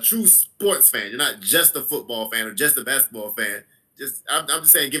you're a true sports fan, you're not just a football fan or just a basketball fan, I'm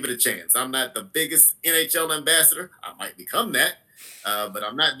just saying give it a chance. I'm not the biggest NHL ambassador. I might become that, but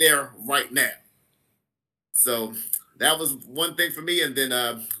I'm not there right now. So that was one thing for me. And then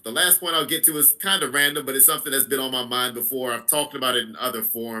the last point I'll get to is kind of random, but it's something that's been on my mind before. I've talked about it in other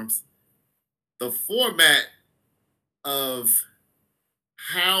forums. The format of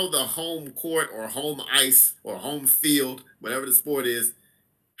how the home court or home ice or home field, whatever the sport is,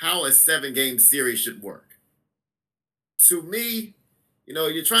 how a 7-game series should work. To me,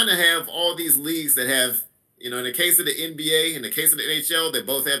 you're trying to have all these leagues that have, in the case of the NBA, in the case of the NHL, they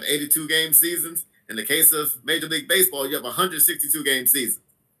both have 82 game seasons. In the case of Major League Baseball, you have 162 game seasons.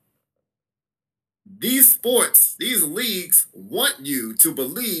 These sports, these leagues want you to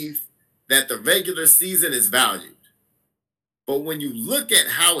believe that the regular season is valued. But when you look at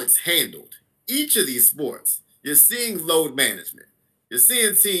how it's handled, each of these sports, you're seeing load management. You're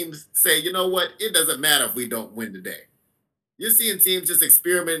seeing teams say, you know what, it doesn't matter if we don't win today. You're seeing teams just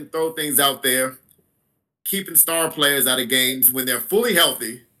experiment and throw things out there, keeping star players out of games when they're fully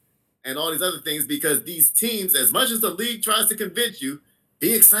healthy and all these other things, because these teams, as much as the league tries to convince you,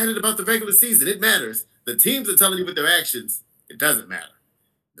 be excited about the regular season, it matters. The teams are telling you with their actions, it doesn't matter.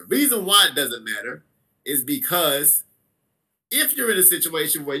 The reason why it doesn't matter is because if you're in a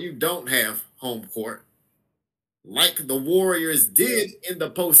situation where you don't have home court, like the Warriors did in the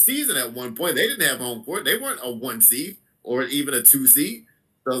postseason at one point, they didn't have home court. They weren't a 1 seed or even a 2 seed.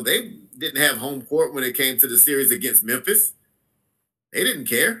 So they didn't have home court when it came to the series against Memphis. They didn't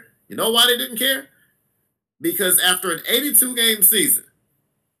care. You know why they didn't care? Because after an 82 game season,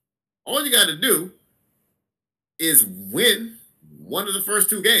 all you got to do is win one of the first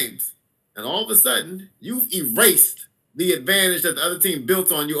 2 games. And all of a sudden, you've erased the advantage that the other team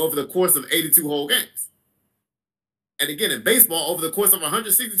built on you over the course of 82 whole games. And again, in baseball, over the course of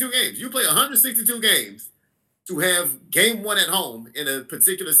 162 games, you play 162 games to have game 1 at home in a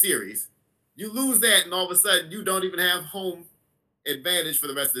particular series. You lose that, and all of a sudden, you don't even have home advantage for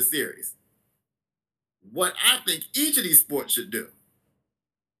the rest of the series. What I think each of these sports should do,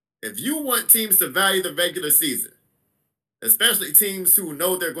 if you want teams to value the regular season, especially teams who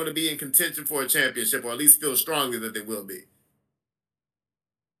know they're going to be in contention for a championship, or at least feel strongly that they will be,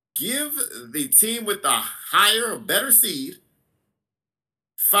 give the team with the higher or better seed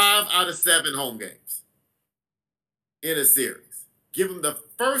 5 out of 7 home games in a series. Give them the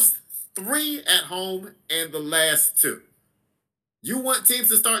first 3 at home and the last 2. You want teams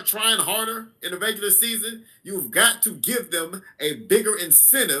to start trying harder in the regular season, you've got to give them a bigger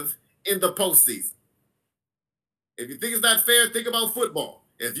incentive in the postseason. If you think it's not fair, think about football.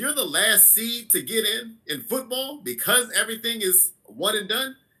 If you're the last seed to get in football, because everything is one and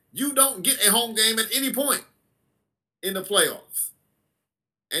done, you don't get a home game at any point in the playoffs.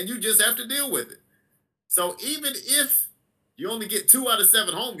 And you just have to deal with it. So even if you only get 2 out of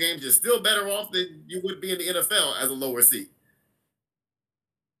 7 home games, you're still better off than you would be in the NFL as a lower seed.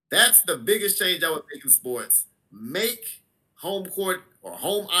 That's the biggest change I would make in sports. Make home court or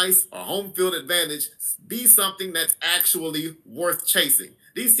home ice or home field advantage be something that's actually worth chasing.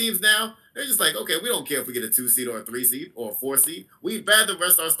 These teams now, they're just like, okay, we don't care if we get a 2 seed or a 3 seed or a 4 seed. We'd rather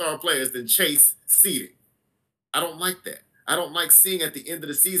rest our star players than chase seeding. I don't like that. I don't like seeing at the end of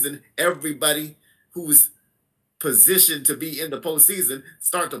the season everybody who's positioned to be in the postseason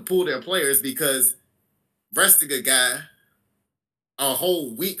start to pull their players because resting a guy a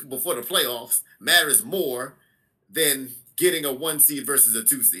whole week before the playoffs matters more than getting a 1 seed versus a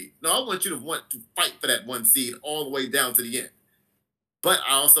 2 seed. No, I want you to want to fight for that 1 seed all the way down to the end. But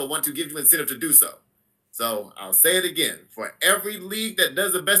I also want to give you incentive to do so. So I'll say it again. For every league that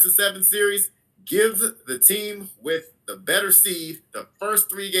does a best of 7 series, give the team with the better seed the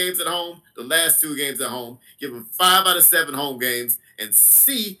first 3 games at home, the last 2 games at home. Give them 5 out of 7 home games and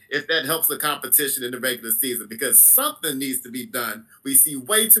see if that helps the competition in the regular season, because something needs to be done. We see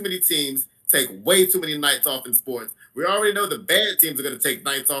way too many teams take way too many nights off in sports. We already know the bad teams are going to take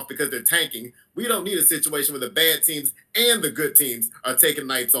nights off because they're tanking. We don't need a situation where the bad teams and the good teams are taking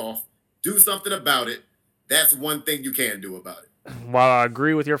nights off. Do something about it. That's one thing you can do about it. While I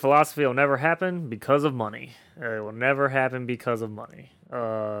agree with your philosophy, it'll never happen because of money. It will never happen because of money.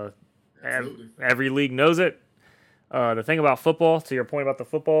 Every league knows it. The thing about football, to your point about the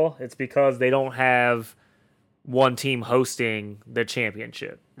football, it's because they don't have one team hosting the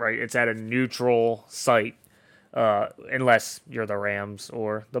championship, right? It's at a neutral site, unless you're the Rams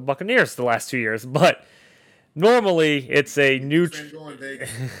or the Buccaneers the last 2 years. But normally it's a neutral.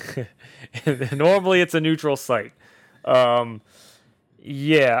 Normally it's a neutral site.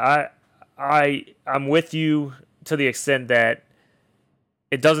 Yeah, I'm with you to the extent that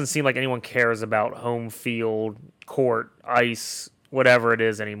it doesn't seem like anyone cares about home field, court, ice, whatever it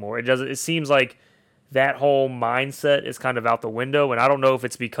is anymore. It seems like that whole mindset is kind of out the window, and I don't know if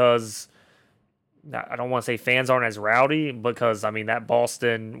it's because I don't want to say fans aren't as rowdy, because I mean that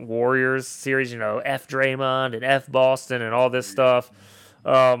Boston Warriors series, F Draymond and F Boston and all this stuff.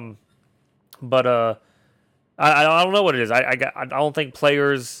 But I don't know what it is. I don't think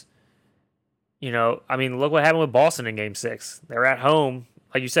players, I mean, look what happened with Boston in Game 6. They're at home.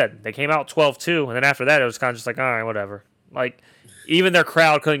 Like you said, they came out 12-2, and then after that, it was kind of just like, all right, whatever. Like, even their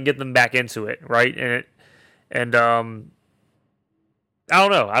crowd couldn't get them back into it, right? And I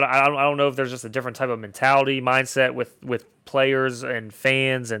don't know. I don't know if there's just a different type of mentality, mindset with players and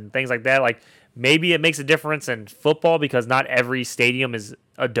fans and things like that. Like, maybe it makes a difference in football because not every stadium is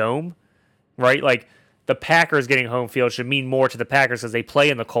a dome, right? Like, the Packers getting home field should mean more to the Packers because they play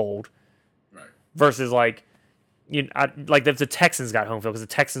in the cold, right? Versus like if the Texans got home field because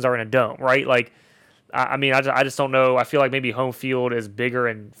the Texans are in a dome, right? Like, I mean, I just don't know. I feel like maybe home field is bigger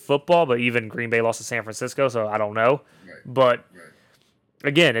in football, but even Green Bay lost to San Francisco, so I don't know. Right. But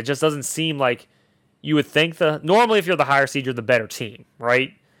again, it just doesn't seem like you would think normally if you're the higher seed, you're the better team,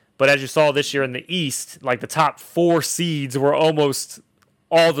 right? But as you saw this year in the East, like the top 4 seeds were almost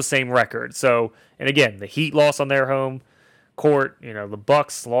all the same record. So, and again, the Heat lost on their home court. The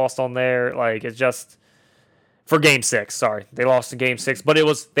Bucks lost on their, like, it's just for Game 6. Sorry, they lost in Game 6, but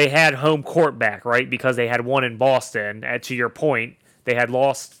they had home court back, right? Because they had won in Boston. And to your point,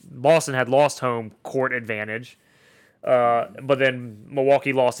 Boston had lost home court advantage. But then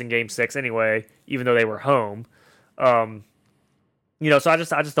Milwaukee lost in Game 6 anyway, even though they were home. So I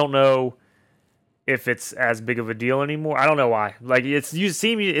just don't know if it's as big of a deal anymore. I don't know why. Like, it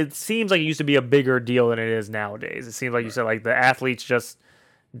seems like it used to be a bigger deal than it is nowadays. It seems like you said, like, the athletes just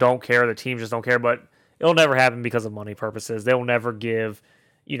don't care, the teams just don't care, but it'll never happen because of money purposes. They'll never give,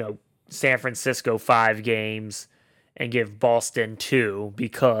 San Francisco 5 games and give Boston 2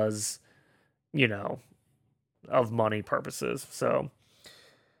 because, of money purposes. So,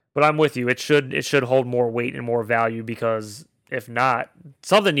 but I'm with you. It should hold more weight and more value, because if not,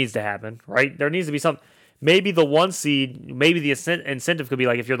 something needs to happen, right? There needs to be something. Maybe the 1 seed, maybe the incentive could be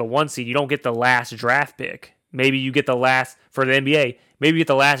like, if you're the 1 seed, you don't get the last draft pick. Maybe you get the last, for the NBA, maybe you get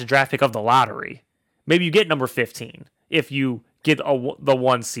the last draft pick of the lottery. Maybe you get number 15 if you get the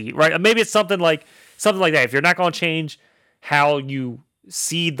 1 seed, right? Maybe it's something like that. If you're not going to change how you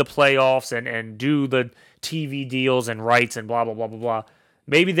seed the playoffs and do the TV deals and rights and blah, blah, blah, blah, blah,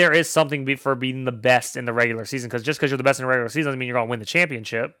 maybe there is something for being the best in the regular season, because just because you're the best in the regular season doesn't mean you're going to win the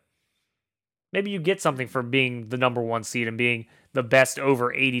championship. Maybe you get something for being the number 1 seed and being the best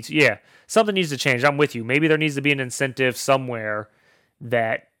over 82. Yeah, something needs to change. I'm with you. Maybe there needs to be an incentive somewhere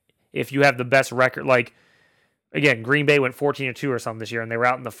that if you have the best record, like again, Green Bay went 14-2 or something this year, and they were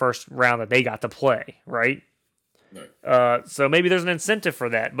out in the first round that they got to play, right? So maybe there's an incentive for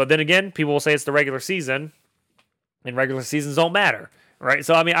that. But then again, people will say it's the regular season, and regular seasons don't matter, right?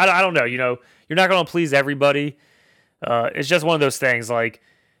 So I mean, I don't know. You're not going to please everybody. It's just one of those things. Like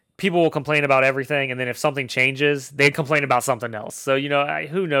people will complain about everything, and then if something changes, they complain about something else. So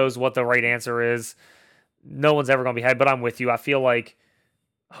who knows what the right answer is? No one's ever going to be happy. But I'm with you. I feel like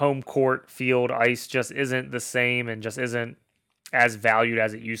home court, field, ice just isn't the same, and just isn't as valued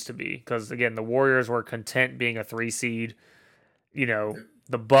as it used to be. Because again, the Warriors were content being a 3 seed.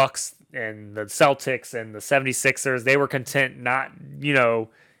 The Bucks and the Celtics and the 76ers, they were content not,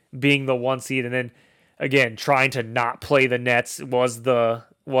 being the 1 seed. And then again, trying to not play the Nets was the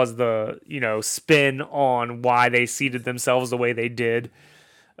spin on why they seeded themselves the way they did.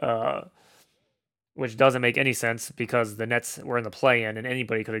 Which doesn't make any sense because the Nets were in the play-in and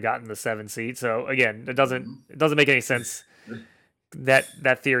anybody could have gotten the 7 seed. So again, it doesn't make any sense.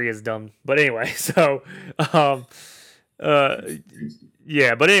 That theory is dumb. But anyway, so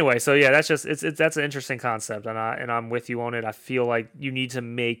yeah, but anyway, so yeah, that's just that's an interesting concept, and I'm with you on it. I feel like you need to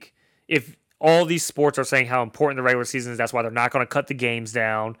make, if all these sports are saying how important the regular season is, that's why they're not going to cut the games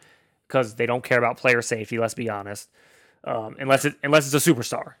down because they don't care about player safety. Let's be honest, unless it's a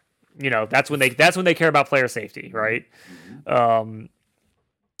superstar. That's when they care about player safety, right? So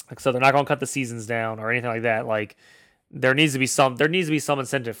they're not going to cut the seasons down or anything like that. Like there needs to be some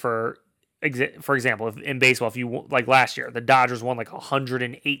incentive for example, if in baseball, if you like last year, the Dodgers won like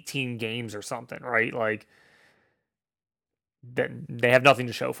 118 games or something, right? Like they have nothing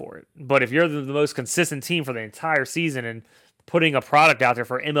to show for it. But if you're the most consistent team for the entire season and putting a product out there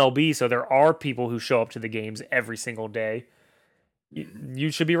for MLB, so there are people who show up to the games every single day, you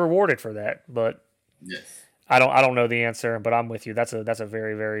should be rewarded for that. But yes. I don't know the answer, but I'm with you. That's a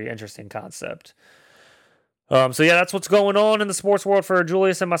very, very interesting concept. So yeah, that's what's going on in the sports world for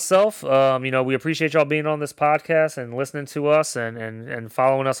Julius and myself. We appreciate y'all being on this podcast and listening to us and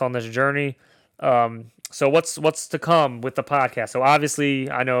following us on this journey. So what's to come with the podcast? So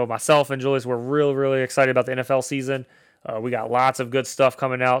obviously, I know myself and Julius, we're really, really excited about the NFL season. We got lots of good stuff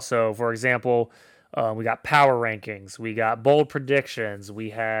coming out. So for example, we got power rankings, we got bold predictions, we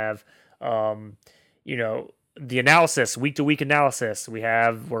have the analysis, week to week analysis. We're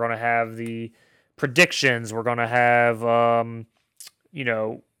gonna have the predictions. We're gonna have once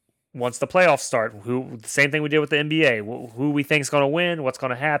the playoffs start, the same thing we did with the NBA, who we think is gonna win, what's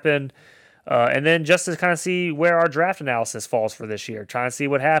gonna happen, and then just to kind of see where our draft analysis falls for this year, trying to see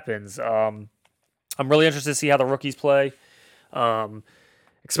what happens. I'm really interested to see how the rookies play,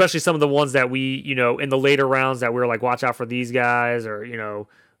 especially some of the ones that we in the later rounds that we were like, watch out for these guys, or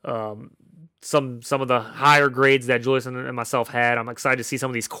some of the higher grades that Julius and myself had. I'm excited to see some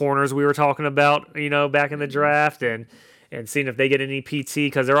of these corners we were talking about, back in the draft, and seeing if they get any PT,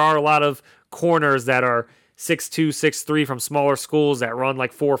 because there are a lot of corners that are 6'2", 6'3" from smaller schools that run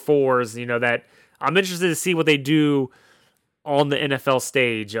like 4.4s, that I'm interested to see what they do on the NFL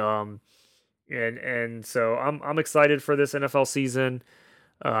stage. And so I'm excited for this NFL season.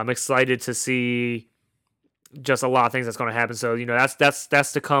 I'm excited to see just a lot of things that's going to happen. So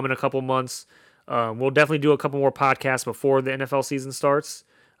that's to come in a couple months. We'll definitely do a couple more podcasts before the NFL season starts.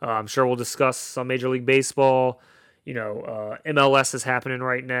 I'm sure we'll discuss some Major League Baseball. MLS is happening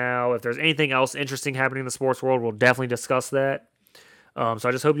right now. If there's anything else interesting happening in the sports world, we'll definitely discuss that. So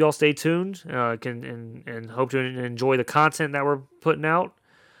I just hope you all stay tuned, and hope to enjoy the content that we're putting out.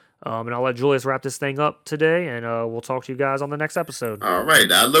 And I'll let Julius wrap this thing up today, and we'll talk to you guys on the next episode. All right.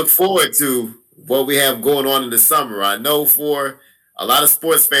 I look forward to what we have going on in the summer. I know for a lot of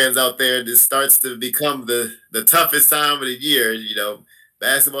sports fans out there, this starts to become the toughest time of the year.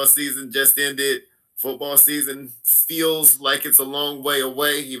 Basketball season just ended. Football season feels like it's a long way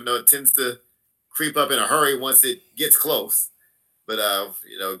away, even though it tends to creep up in a hurry once it gets close. But, a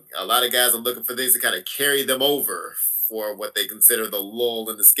lot of guys are looking for things to kind of carry them over for what they consider the lull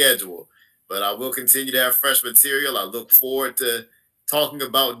in the schedule. But I will continue to have fresh material. I look forward to talking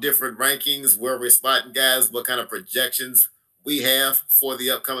about different rankings, where we're spotting guys, what kind of projections we have for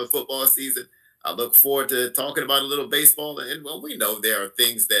the upcoming football season. I look forward to talking about a little baseball. And well, we know there are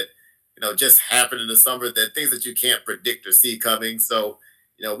things that, just happen in the summer, that things that you can't predict or see coming. So,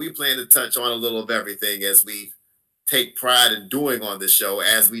 we plan to touch on a little of everything, as we take pride in doing on this show,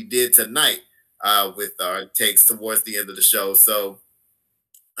 as we did tonight with our takes towards the end of the show. So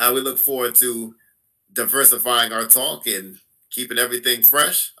we look forward to diversifying our talk and keeping everything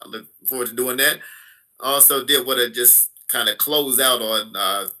fresh. I look forward to doing that. I also did want to just kind of close out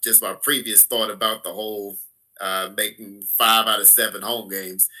on just my previous thought about the whole making 5 out of 7 home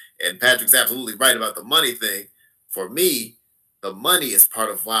games. And Patrick's absolutely right about the money thing. For me, the money is part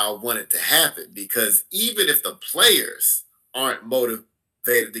of why I want it to happen because even if the players aren't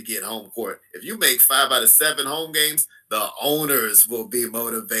motivated to get home court, if you make 5 out of 7 home games, the owners will be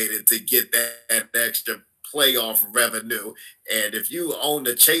motivated to get that extra playoff revenue. And if you own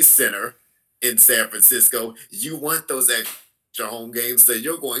the Chase Center in San Francisco, you want those extra home games. So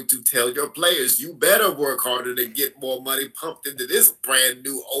you're going to tell your players, you better work harder to get more money pumped into this brand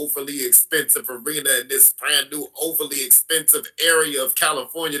new, overly expensive arena in this brand new, overly expensive area of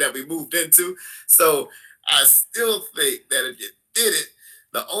California that we moved into. So I still think that if you did it,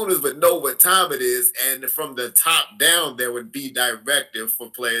 the owners would know what time it is. And from the top down, there would be directive for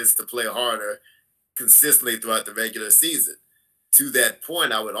players to play harder consistently throughout the regular season. To that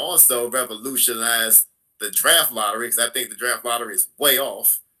point, I would also revolutionize the draft lottery because I think the draft lottery is way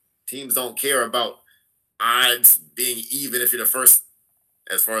off. Teams don't care about odds being even if you're the first,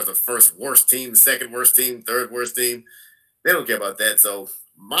 as far as the first worst team, second worst team, third worst team. They don't care about that. So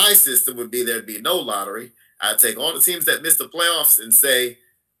my system would be there'd be no lottery. I'd take all the teams that missed the playoffs and say,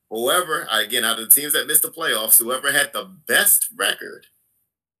 whoever, again, out of the teams that missed the playoffs, whoever had the best record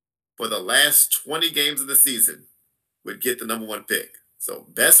for the last 20 games of the season would get the number one pick. So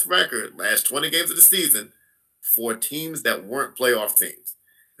best record last 20 games of the season for teams that weren't playoff teams.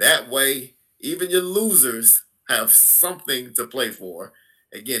 That way, even your losers have something to play for.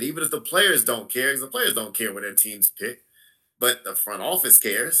 Again, even if the players don't care, because the players don't care what their teams pick, but the front office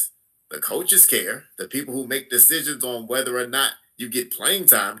cares, the coaches care, the people who make decisions on whether or not you get playing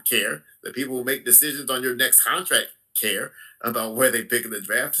time care, the people who make decisions on your next contract care about where they pick in the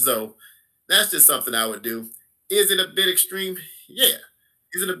draft. So that's just something I would do. Is it a bit extreme? Yeah.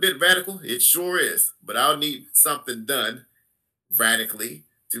 Is it a bit radical? It sure is. But I'll need something done radically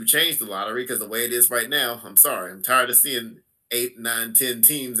to change the lottery because the way it is right now, I'm sorry. I'm tired of seeing 8, 9, 10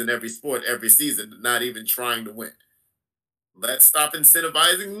 teams in every sport every season, not even trying to win. Let's stop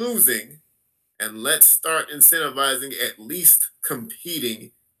incentivizing losing and let's start incentivizing at least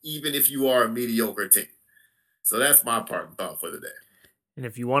competing, even if you are a mediocre team. So that's my part and thought for the day. And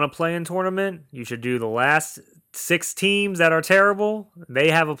if you want to play in tournament, you should do the last 6 teams that are terrible. They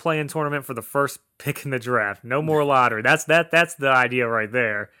have a play-in tournament for the first pick in the draft. No more lottery. That's the idea right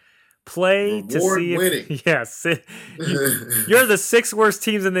there. Play to Reward see winning. if yes, you're the 6 worst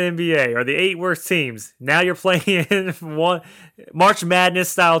teams in the NBA or the 8 worst teams. Now you're playing in one March Madness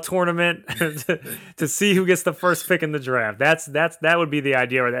style tournament to see who gets the first pick in the draft. That would be the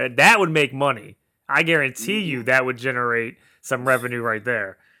idea. Or that would make money. I guarantee you that would generate some revenue right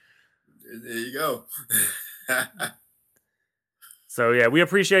there. There you go. So, yeah, we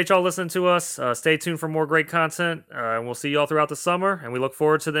appreciate y'all listening to us. Stay tuned for more great content, and we'll see y'all throughout the summer, and we look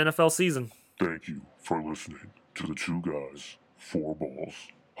forward to the NFL season. Thank you for listening to the Two Guys, Four Balls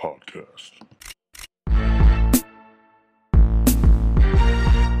podcast.